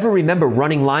don't ever remember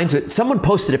running lines. Someone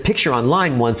posted a picture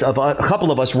online once of a couple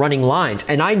of us running lines,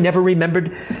 and I never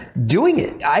remembered doing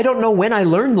it. I don't know when I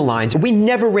learned the lines. We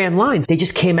never ran lines. They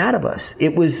just came out of us.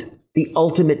 It was the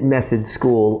ultimate method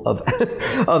school of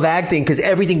of acting, because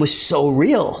everything was so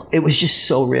real. It was just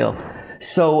so real.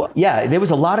 So, yeah, there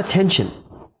was a lot of tension.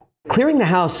 Clearing the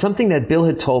house, something that Bill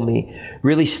had told me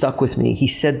really stuck with me. He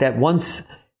said that once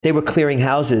they were clearing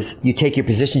houses, you take your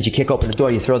positions, you kick open the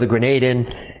door, you throw the grenade in,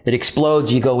 it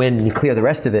explodes, you go in and you clear the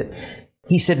rest of it.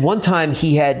 He said one time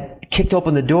he had kicked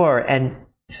open the door and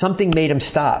something made him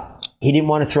stop. He didn't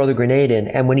want to throw the grenade in.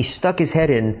 And when he stuck his head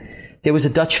in, there was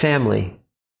a Dutch family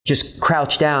just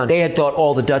crouched down. They had thought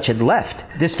all the Dutch had left.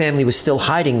 This family was still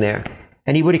hiding there.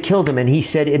 And he would have killed him. And he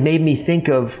said, it made me think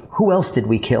of, who else did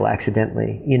we kill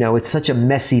accidentally? You know, it's such a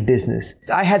messy business.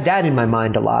 I had that in my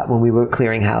mind a lot when we were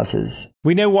clearing houses.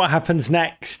 We know what happens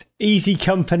next. Easy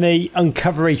Company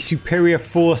uncover a superior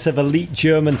force of elite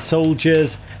German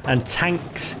soldiers and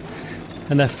tanks,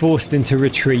 and they're forced into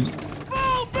retreat.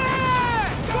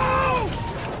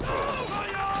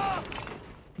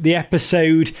 The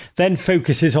episode then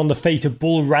focuses on the fate of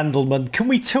Bull Randleman. Can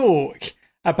we talk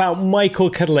about Michael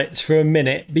Cudlitz for a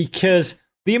minute? Because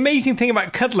the amazing thing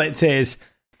about Cudlitz is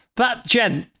that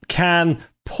gent can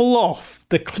pull off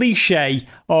the cliche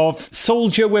of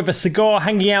soldier with a cigar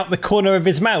hanging out the corner of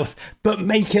his mouth, but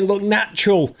make it look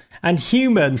natural and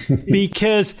human,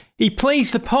 because he plays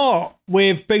the part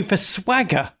with both a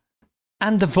swagger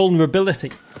and a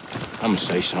vulnerability. I'm gonna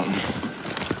say something.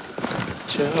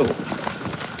 Joe.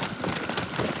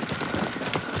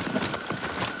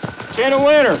 10 of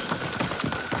winners.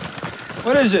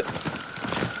 What is it?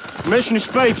 Mission to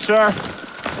space, sir.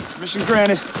 Mission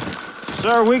granted.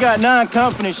 Sir, we got 9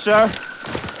 companies, sir.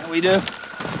 Yeah, we do.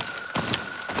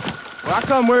 Well, how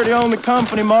come we're the only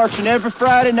company marching every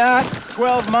Friday night,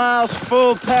 12 miles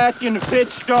full pack in the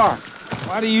pitch dark?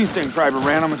 Why do you think, Private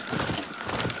Randleman?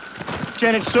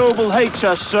 Lieutenant Sobel hates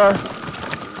us, sir.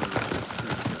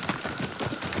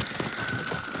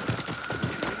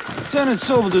 Lieutenant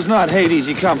Sobel does not hate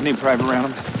Easy Company, Private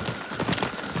Randleman.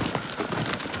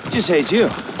 He just hates you.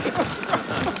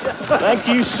 Thank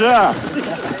you, sir.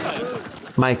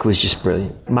 Mike was just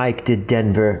brilliant. Mike did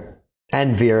Denver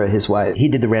and Vera, his wife. He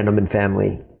did the Randleman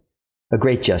family a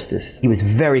great justice. He was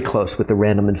very close with the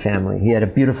Randleman family. He had a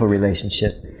beautiful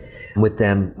relationship with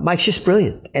them. Mike's just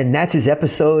brilliant. And that's his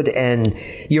episode. And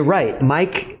you're right.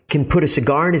 Mike can put a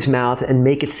cigar in his mouth and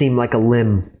make it seem like a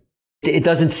limb. It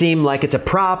doesn't seem like it's a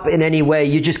prop in any way.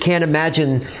 You just can't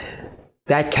imagine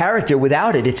that character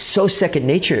without it. It's so second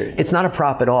nature. It's not a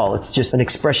prop at all. It's just an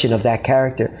expression of that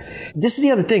character. This is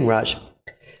the other thing, Raj.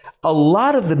 A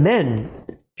lot of the men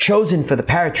chosen for the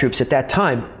paratroops at that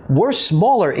time were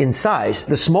smaller in size.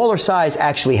 The smaller size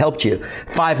actually helped you.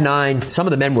 5'9". Some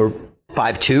of the men were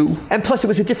 5'2". And plus it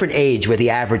was a different age where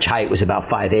the average height was about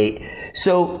 5'8".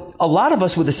 So a lot of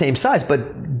us were the same size,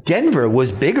 but Denver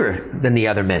was bigger than the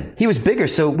other men. He was bigger.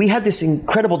 So we had this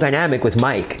incredible dynamic with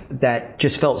Mike that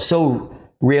just felt so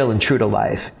real and true to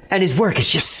life. And his work is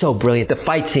just so brilliant. The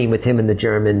fight scene with him and the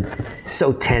German,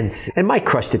 so tense. And Mike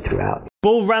crushed it throughout.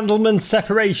 Bull Randleman's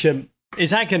separation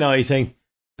is agonizing,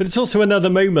 but it's also another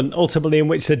moment ultimately in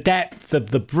which the depth of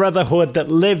the brotherhood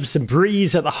that lives and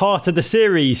breathes at the heart of the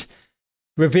series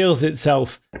reveals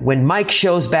itself. When Mike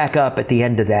shows back up at the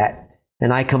end of that,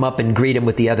 and I come up and greet him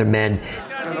with the other men.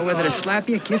 I don't know whether to slap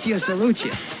you, kiss you, or salute you.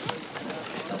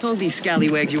 I told these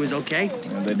scallywags you was okay.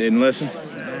 Well, they didn't listen.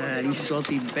 These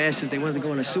salty bastards, they wanted to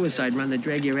go on a suicide run to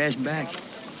drag your ass back.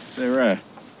 Is that right?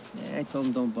 Yeah, I told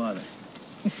them don't bother.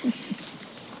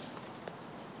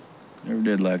 Never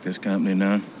did like this company,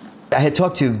 none. I had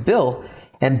talked to Bill,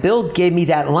 And Bill gave me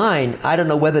that line, I don't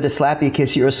know whether to slap you,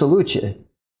 kiss you, or salute you.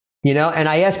 You know, and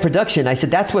I asked production, I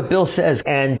said, that's what Bill says.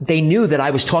 And they knew that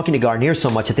I was talking to Garnier so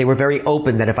much that they were very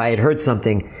open that if I had heard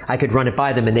something, I could run it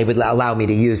by them and they would allow me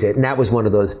to use it. And that was one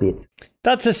of those beats.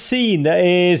 That's a scene that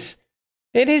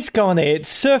it is Garnier. It's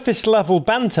surface level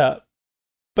banter,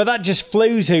 but that just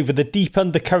flows over the deep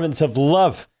undercurrents of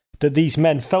love that these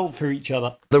men felt for each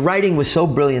other. The writing was so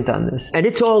brilliant on this. And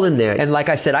it's all in there. And like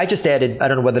I said, I just added, I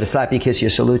don't know whether to slap you, kiss you,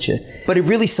 or salute you. But it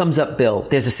really sums up Bill.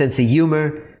 There's a sense of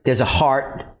humor, there's a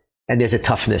heart, and there's a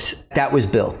toughness. That was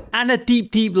Bill. And a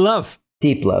deep, deep love.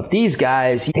 Deep love. These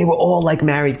guys, they were all like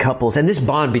married couples. And this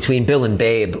bond between Bill and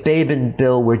Babe. Babe and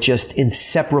Bill were just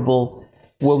inseparable.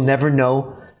 We'll never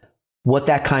know what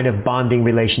that kind of bonding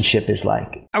relationship is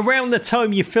like. Around the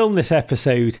time you filmed this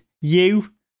episode,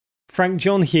 you, Frank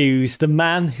John Hughes, the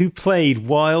man who played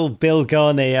Wild Bill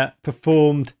Garnier,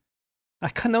 performed, I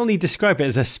can only describe it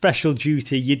as a special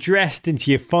duty. You dressed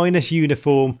into your finest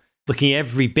uniform, looking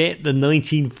every bit the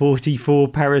 1944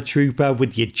 paratrooper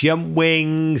with your jump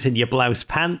wings and your blouse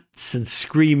pants and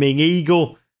screaming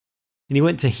eagle. And you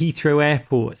went to Heathrow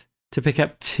Airport to pick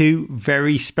up two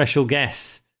very special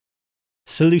guests,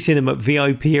 saluting them at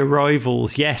VIP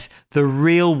arrivals. Yes, the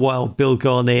real Wild Bill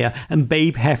Garnier and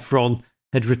Babe Heffron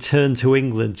had returned to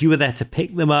England. You were there to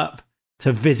pick them up,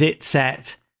 to visit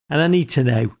set. And I need to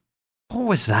know, what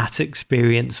was that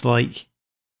experience like?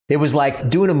 It was like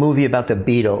doing a movie about the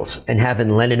Beatles and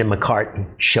having Lennon and McCartney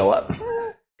show up.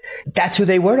 That's who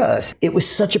they were to us. It was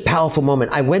such a powerful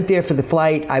moment. I went there for the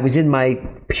flight. I was in my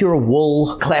pure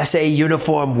wool Class A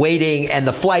uniform waiting, and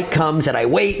the flight comes, and I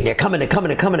wait, and they're coming.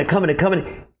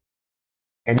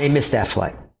 And they missed that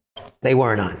flight. They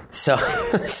weren't on. So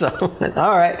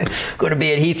all right, going to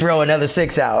be at Heathrow another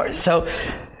 6 hours. So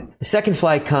the second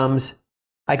flight comes.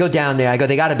 I go down there. I go,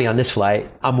 they got to be on this flight.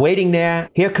 I'm waiting there.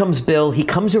 Here comes Bill. He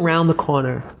comes around the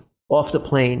corner off the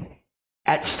plane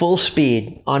at full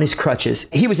speed on his crutches.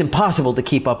 He was impossible to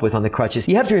keep up with on the crutches.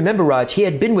 You have to remember, Raj, he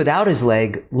had been without his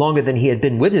leg longer than he had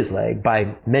been with his leg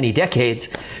by many decades.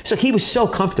 So he was so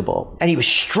comfortable, and he was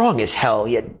strong as hell.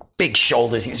 He had big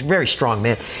shoulders. He was a very strong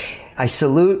man. I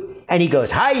salute, and he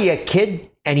goes, hiya,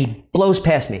 kid, and he blows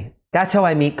past me. That's how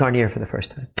I meet Garnier for the first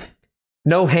time.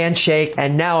 No handshake,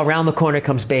 and now around the corner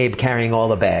comes Babe carrying all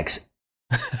the bags.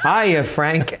 Hiya,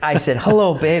 Frank. I said,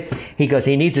 hello, Babe. He goes,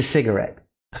 he needs a cigarette.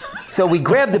 So we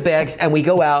grab the bags and we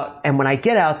go out, and when I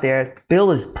get out there,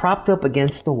 Bill is propped up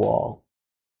against the wall.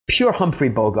 Pure Humphrey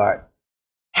Bogart.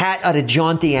 Hat at a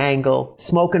jaunty angle,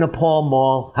 smoking a Pall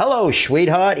Mall. Hello,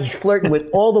 sweetheart. He's flirting with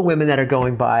all the women that are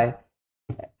going by.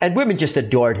 And women just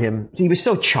adored him. He was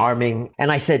so charming.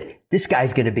 And I said, this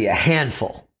guy's going to be a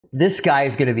handful. This guy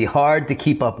is going to be hard to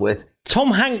keep up with.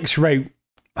 Tom Hanks wrote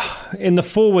in the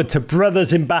foreword to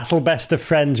Brothers in Battle, Best of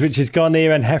Friends, which is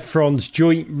Garnier and Heffron's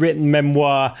joint written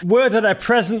memoir, word of their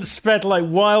presence spread like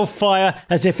wildfire,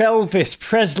 as if Elvis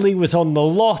Presley was on the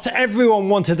lot. Everyone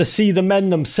wanted to see the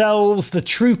men themselves, the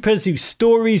troopers whose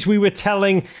stories we were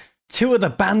telling. Two of the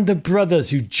band of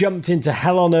brothers who jumped into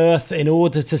hell on earth in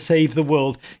order to save the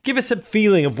world. Give us a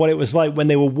feeling of what it was like when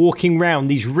they were walking around,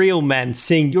 these real men,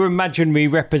 seeing your imaginary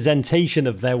representation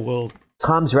of their world.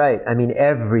 Tom's right. I mean,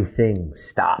 everything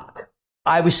stopped.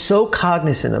 I was so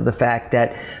cognizant of the fact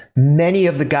that many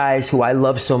of the guys who I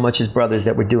love so much as brothers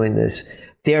that were doing this,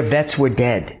 their vets were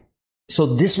dead. So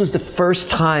this was the first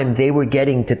time they were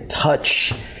getting to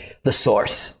touch the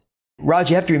source. Raj,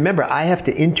 you have to remember, I have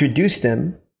to introduce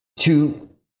them to,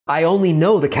 I only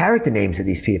know the character names of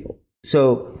these people.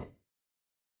 So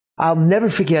I'll never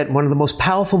forget one of the most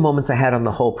powerful moments I had on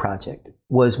the whole project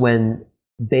was when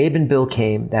Babe and Bill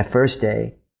came that first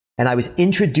day, and I was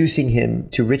introducing him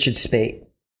to Richard Speight,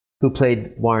 who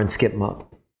played Warren Skipmunk.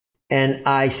 And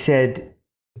I said,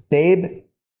 Babe,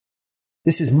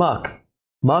 this is Muck.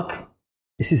 Muck,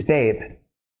 this is Babe.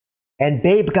 And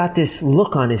Babe got this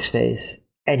look on his face,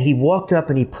 and he walked up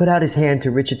and he put out his hand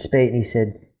to Richard Speight and he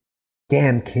said,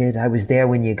 damn, kid, I was there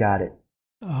when you got it.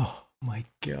 Oh, my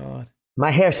God.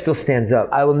 My hair still stands up.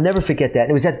 I will never forget that.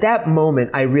 And it was at that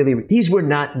moment these were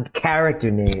not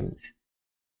character names.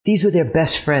 These were their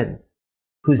best friends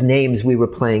whose names we were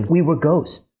playing. We were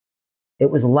ghosts. It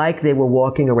was like they were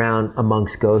walking around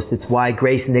amongst ghosts. It's why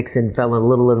Grace Nixon fell a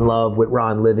little in love with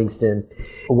Ron Livingston.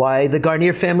 Why the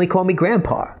Garnier family called me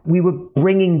Grandpa. We were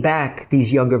bringing back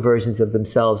these younger versions of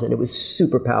themselves, and it was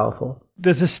super powerful.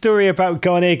 There's a story about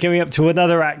Garnier going up to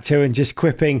another actor and just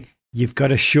quipping, you've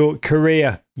got a short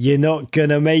career, you're not going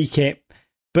to make it.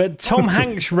 But Tom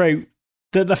Hanks wrote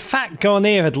that the fact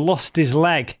Garnier had lost his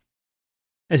leg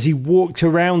as he walked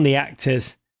around the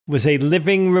actors was a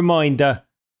living reminder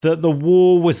that the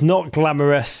war was not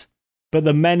glamorous, but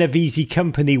the men of Easy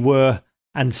Company were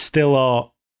and still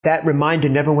are. That reminder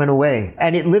never went away.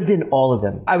 And it lived in all of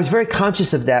them. I was very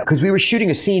conscious of that because we were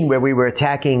shooting a scene where we were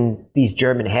attacking these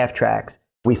German half-tracks.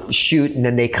 We shoot and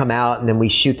then they come out and then we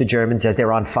shoot the Germans as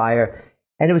they're on fire.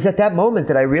 And it was at that moment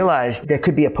that I realized there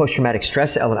could be a post-traumatic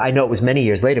stress element. I know it was many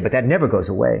years later, but that never goes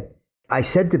away. I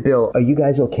said to Bill, are you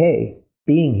guys okay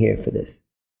being here for this?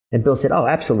 And Bill said, oh,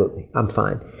 absolutely. I'm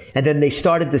fine. And then they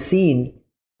started the scene.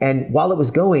 And while it was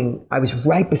going, I was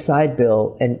right beside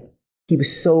Bill. And he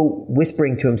was so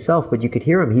whispering to himself, but you could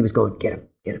hear him. He was going, get him,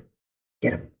 get him,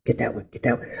 get him, get that one, get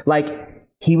that one. Like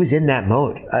he was in that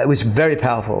mode. It was very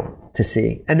powerful to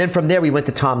see. And then from there, we went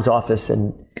to Tom's office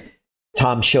and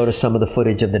Tom showed us some of the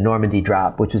footage of the Normandy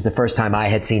drop, which was the first time I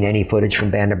had seen any footage from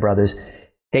Band of Brothers.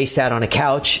 They sat on a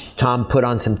couch. Tom put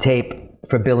on some tape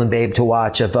for Bill and Babe to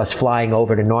watch of us flying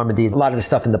over to Normandy, a lot of the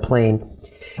stuff in the plane.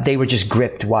 They were just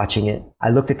gripped watching it. I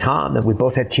looked at Tom and we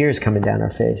both had tears coming down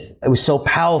our face. It was so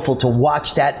powerful to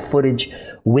watch that footage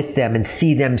with them and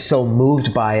see them so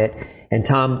moved by it. And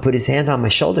Tom put his hand on my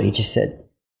shoulder. He just said,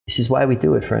 this is why we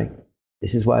do it, Frank.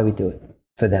 This is why we do it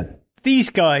for them. These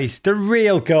guys, the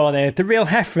real Garner, the real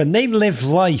Heffron, they live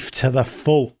life to the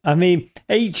full. I mean,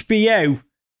 HBO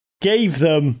gave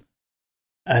them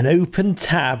an open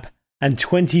tab and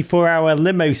 24-hour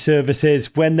limo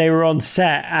services when they were on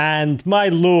set. And my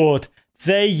lord,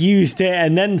 they used it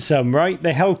and then some, right?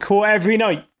 They held court every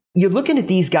night. You're looking at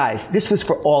these guys. This was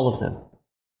for all of them.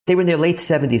 They were in their late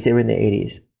 70s. They were in their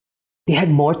 80s. They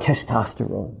had more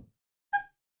testosterone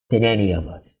than any of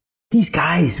us. These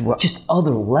guys were just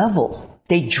other level.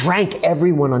 They drank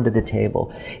everyone under the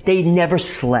table. They never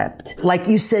slept. Like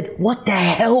you said, what the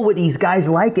hell were these guys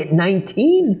like at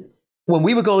 19? When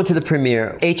we were going to the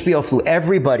premiere, HBO flew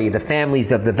everybody, the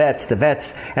families of the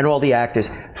vets, and all the actors,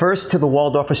 first to the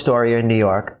Waldorf Astoria in New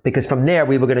York, because from there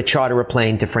we were going to charter a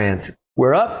plane to France.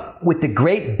 We're up with the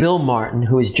great Bill Martin,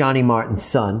 who is Johnny Martin's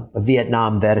son, a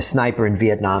Vietnam vet, a sniper in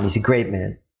Vietnam. He's a great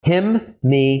man. Him,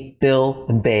 me, Bill,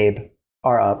 and Babe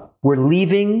are up. We're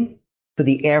leaving for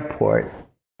the airport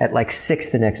at like 6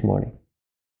 the next morning.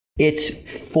 It's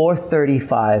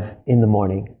 4:35 in the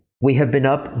morning. We have been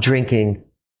up drinking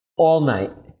all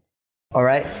night. All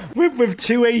right? With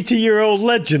two 80-year-old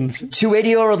legends. Two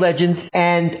 80-year-old legends.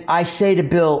 And I say to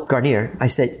Bill Garnier, I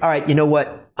said, all right, you know what?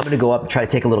 I'm going to go up and try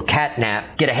to take a little cat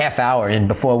nap, get a half hour in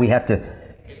before we have to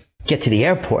get to the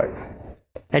airport.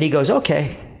 And he goes,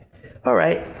 okay. All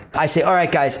right. I say, all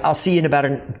right, guys, I'll see you in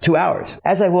about 2 hours.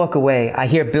 As I walk away, I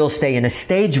hear Bill say in a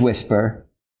stage whisper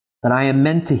that I am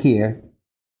meant to hear,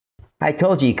 I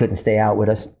told you he couldn't stay out with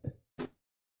us.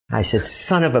 I said,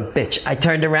 son of a bitch. I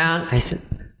turned around. I said,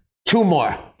 2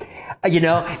 more.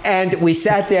 And we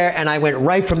sat there and I went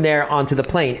right from there onto the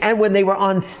plane. And when they were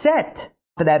on set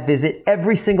for that visit,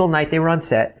 every single night they were on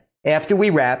set, after we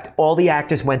wrapped, all the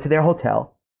actors went to their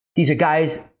hotel. These are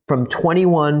guys from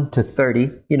 21 to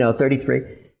 30, 33,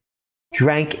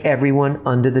 drank everyone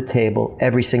under the table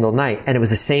every single night. And it was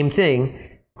the same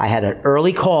thing. I had an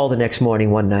early call the next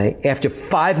morning one night after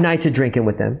 5 nights of drinking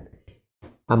with them.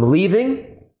 I'm leaving.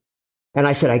 And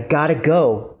I said, I gotta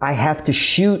go. I have to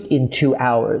shoot in 2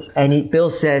 hours. And Bill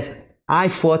says, I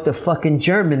fought the fucking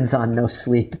Germans on no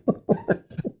sleep.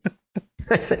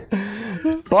 I said,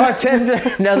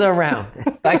 bartender, another round.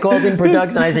 I called in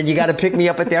production. I said, you got to pick me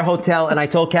up at their hotel. And I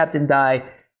told Captain Dye,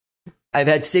 I've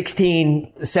had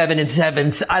 16 7 and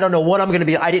 7s. I don't know what I'm going to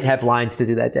be. I didn't have lines to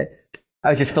do that day. I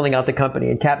was just filling out the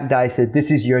company. And Captain Dye said, this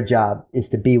is your job, is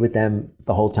to be with them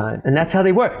the whole time. And that's how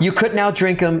they were. You couldn't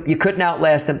outdrink them. You couldn't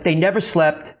outlast them. They never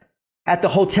slept. At the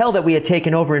hotel that we had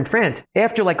taken over in France,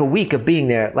 after like a week of being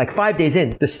there, like 5 days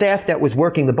in, the staff that was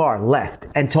working the bar left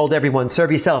and told everyone,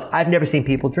 serve yourself. I've never seen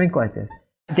people drink like this.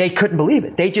 They couldn't believe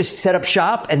it. They just set up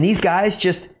shop and these guys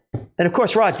just, and of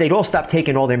course, Raj, they'd all stop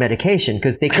taking all their medication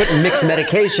because they couldn't mix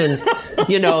medication,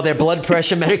 their blood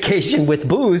pressure medication with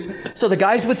booze. So the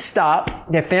guys would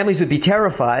stop. Their families would be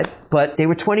terrified, but they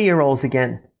were 20-year-olds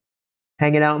again,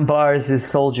 hanging out in bars as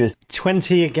soldiers.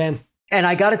 20 again. And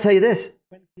I got to tell you this.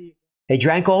 They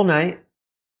drank all night.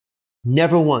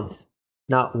 Never once,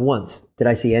 not once, did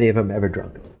I see any of them ever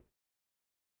drunk.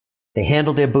 They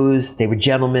handled their booze. They were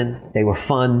gentlemen. They were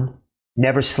fun,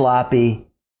 never sloppy.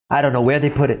 I don't know where they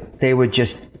put it. They were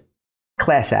just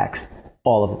class acts,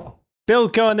 all of them. Bill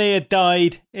Garnier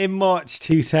died in March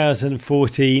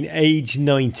 2014, age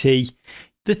 90.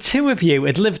 The two of you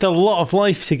had lived a lot of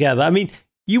life together. I mean,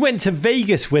 you went to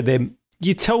Vegas with him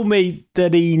You told me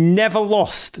that he never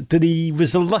lost, that he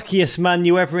was the luckiest man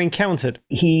you ever encountered.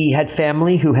 He had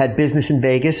family who had business in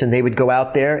Vegas, and they would go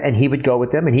out there, and he would go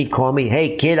with them, and he'd call me,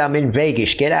 "Hey, kid, I'm in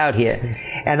Vegas. Get out here."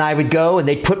 And I would go, and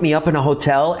they'd put me up in a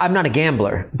hotel. I'm not a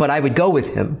gambler, but I would go with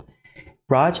him.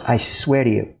 Raj, I swear to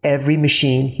you, every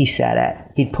machine he sat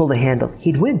at, he'd pull the handle,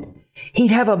 he'd win. He'd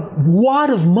have a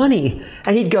wad of money,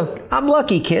 and he'd go, "I'm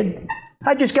lucky, kid.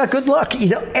 I just got good luck." You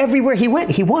know, everywhere he went,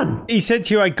 he won. He said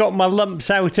to you, "I got my lumps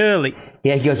out early."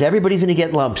 Yeah, he goes, everybody's going to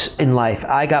get lumps in life.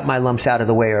 I got my lumps out of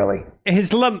the way early.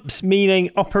 His lumps,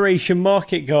 meaning Operation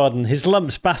Market Garden, his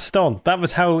lumps Baston. That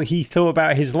was how he thought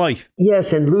about his life.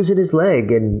 Yes, and losing his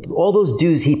leg and all those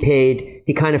dues he paid,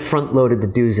 he kind of front-loaded the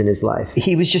dues in his life.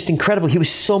 He was just incredible. He was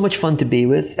so much fun to be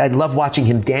with. I loved watching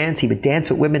him dance. He would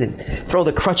dance with women and throw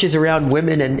the crutches around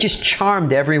women and just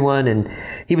charmed everyone. And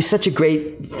he was such a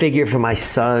great figure for my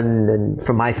son and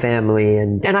for my family.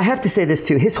 And I have to say this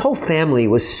too, his whole family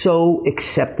was so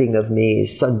accepting of me.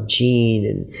 His son Gene,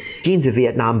 and Gene's a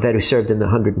Vietnam vet who served in the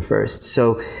 101st.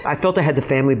 So I felt I had the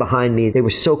family behind me. They were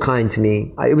so kind to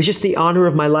me. It was just the honor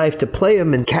of my life to play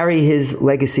him and carry his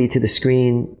legacy to the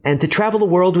screen and to travel the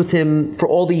world with him for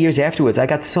all the years afterwards. I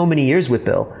got so many years with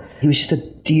Bill. He was just a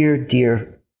dear,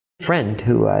 dear friend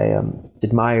who I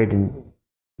admired and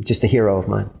just a hero of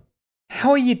mine.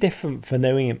 How are you different for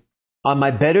knowing him? On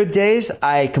my better days,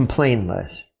 I complained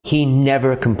less. He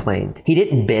never complained. He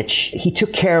didn't bitch. He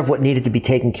took care of what needed to be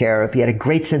taken care of. He had a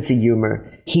great sense of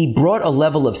humor. He brought a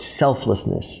level of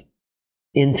selflessness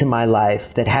into my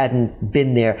life that hadn't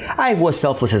been there. I was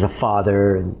selfless as a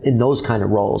father and in those kind of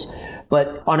roles.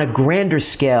 But on a grander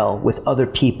scale with other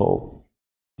people,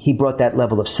 he brought that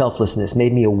level of selflessness,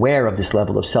 made me aware of this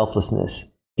level of selflessness.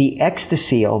 The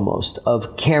ecstasy almost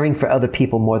of caring for other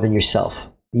people more than yourself.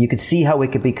 You could see how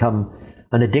it could become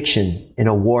an addiction in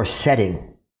a war setting.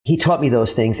 He taught me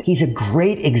those things. He's a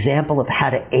great example of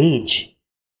how to age.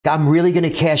 I'm really going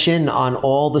to cash in on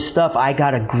all the stuff. I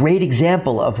got a great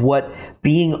example of what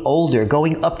being older,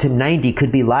 going up to 90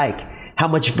 could be like. How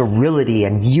much virility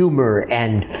and humor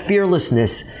and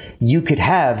fearlessness you could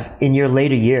have in your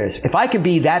later years. If I could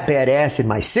be that badass in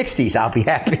my 60s, I'll be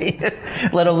happy,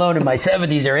 let alone in my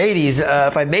 70s or 80s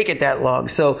if I make it that long.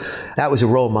 So that was a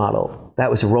role model. That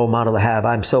was a role model to have.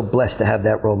 I'm so blessed to have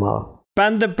that role model.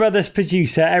 Band of Brothers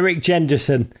producer Eric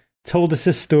Jenderson told us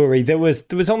a story that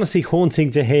was honestly haunting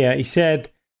to hear. He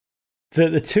said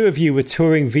that the two of you were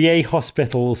touring VA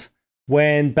hospitals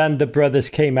when Band of Brothers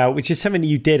came out, which is something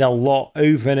you did a lot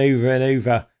over and over and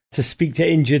over to speak to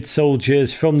injured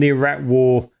soldiers from the Iraq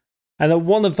War. And at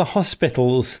one of the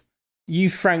hospitals, you,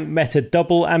 Frank, met a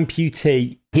double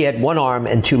amputee. He had one arm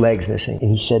and two legs missing.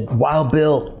 And he said, "Wow,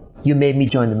 Bill, you made me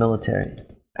join the military."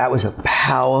 That was a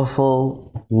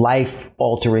powerful,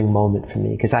 life-altering moment for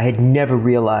me because I had never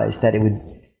realized that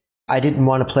I didn't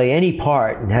want to play any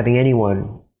part in having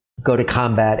anyone go to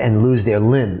combat and lose their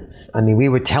limbs. I mean, we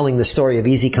were telling the story of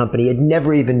Easy Company. It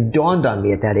never even dawned on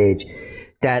me at that age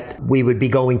that we would be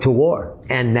going to war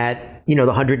and that, the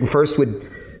 101st would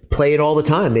play it all the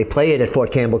time. They play it at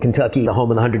Fort Campbell, Kentucky, the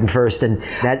home of the 101st, and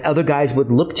that other guys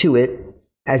would look to it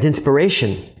as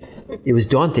inspiration. It was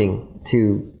daunting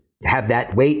to have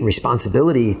that weight and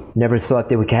responsibility. Never thought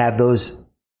they would have those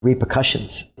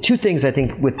repercussions. Two things I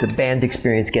think with the band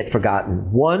experience get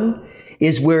forgotten. One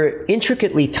is we're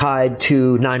intricately tied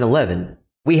to 9/11.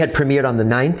 We had premiered on the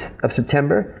 9th of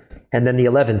September, and then the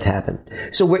 11th happened.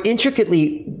 So we're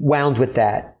intricately wound with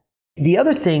that. The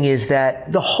other thing is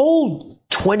that the whole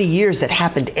 20 years that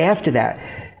happened after that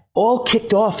all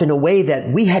kicked off in a way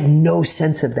that we had no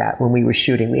sense of that when we were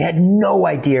shooting. We had no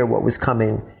idea what was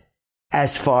coming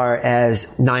as far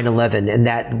as 9/11 and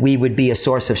that we would be a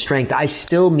source of strength. I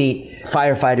still meet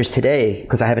firefighters today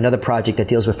because I have another project that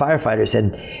deals with firefighters,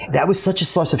 and that was such a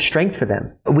source of strength for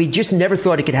them. We just never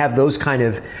thought it could have those kind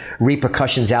of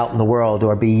repercussions out in the world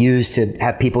or be used to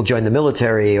have people join the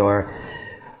military, or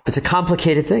it's a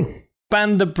complicated thing.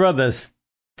 Band of Brothers,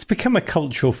 it's become a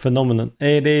cultural phenomenon.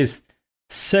 It is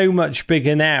so much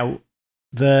bigger now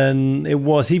than it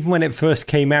was even when it first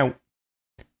came out.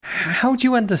 How do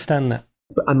you understand that?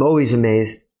 I'm always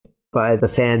amazed by the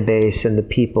fan base and the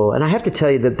people. And I have to tell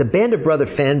you that the Band of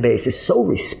Brothers fan base is so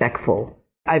respectful.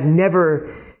 I've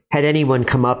never had anyone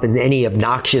come up in any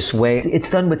obnoxious way. It's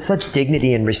done with such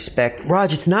dignity and respect.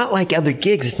 Raj, it's not like other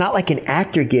gigs. It's not like an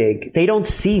actor gig. They don't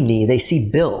see me. They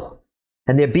see Bill.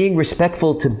 And they're being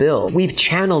respectful to Bill. We've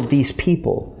channeled these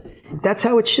people. That's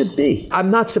how it should be. I'm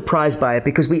not surprised by it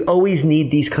because we always need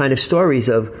these kind of stories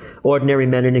of ordinary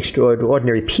men and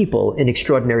ordinary people in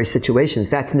extraordinary situations.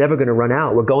 That's never going to run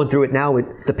out. We're going through it now with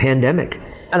the pandemic.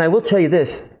 And I will tell you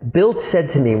this. Bill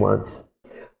said to me once,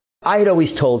 I had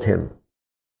always told him,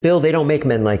 Bill, they don't make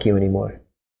men like you anymore.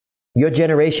 Your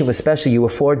generation was special. You were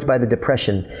forged by the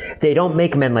Depression. They don't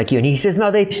make men like you. And he says, no,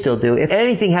 they still do. If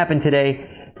anything happened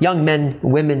today, young men,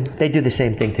 women, they do the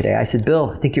same thing today. I said,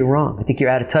 Bill, I think you're wrong. I think you're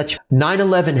out of touch.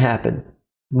 9/11 happened.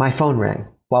 My phone rang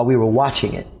while we were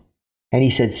watching it. And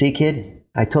he said, see, kid,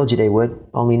 I told you they would.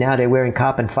 Only now they're wearing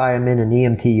cop and firemen and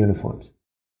EMT uniforms.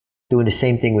 Doing the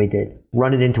same thing we did.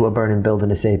 Running into a burning building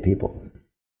to save people.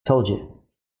 Told you.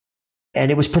 And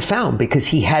it was profound because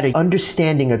he had an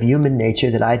understanding of human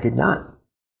nature that I did not.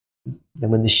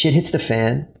 And when the shit hits the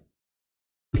fan,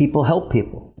 people help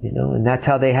people, and that's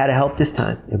how they had to help this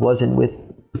time. It wasn't with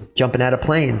jumping out of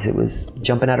planes. It was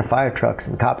jumping out of fire trucks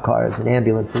and cop cars and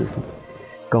ambulances,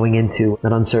 going into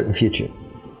an uncertain future.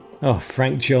 Oh,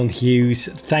 Frank John Hughes,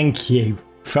 thank you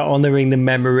for honouring the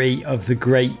memory of the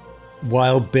great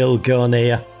Wild Bill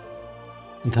Garnier.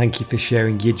 And thank you for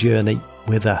sharing your journey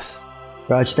with us.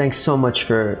 Raj, thanks so much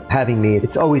for having me.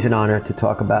 It's always an honor to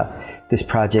talk about this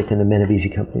project and the Men of Easy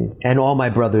Company and all my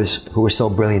brothers who were so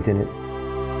brilliant in it.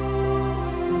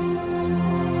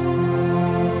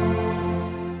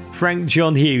 Frank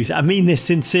John Hughes, I mean this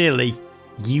sincerely.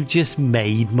 You just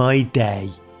made my day.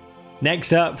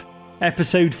 Next up,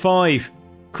 episode 5,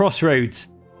 Crossroads,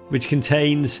 which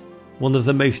contains one of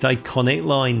the most iconic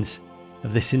lines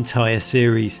of this entire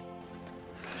series.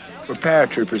 We're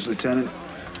paratroopers, Lieutenant.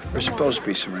 We're supposed to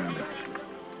be surrounded.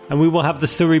 And we will have the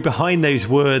story behind those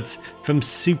words from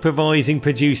supervising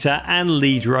producer and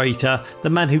lead writer, the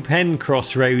man who penned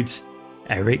Crossroads,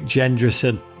 Eric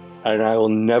Jendrison. And I will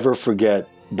never forget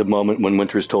the moment when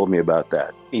Winters told me about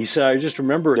that. He said, I just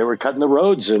remember they were cutting the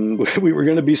roads and we were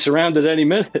going to be surrounded any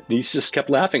minute. He just kept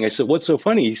laughing. I said, what's so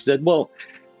funny? He said, well,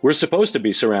 we're supposed to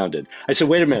be surrounded. I said,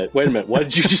 wait a minute. What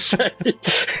did you just say?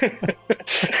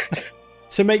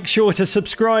 So make sure to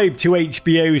subscribe to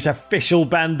HBO's official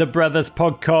Band of Brothers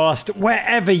podcast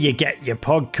wherever you get your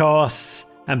podcasts.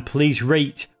 And please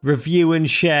rate, review and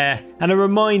share. And a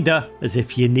reminder, as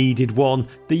if you needed one,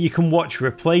 that you can watch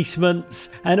Replacements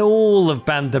and all of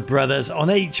Band of Brothers on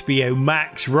HBO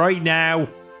Max right now.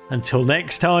 Until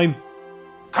next time.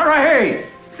 Hooray!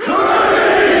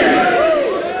 Hooray!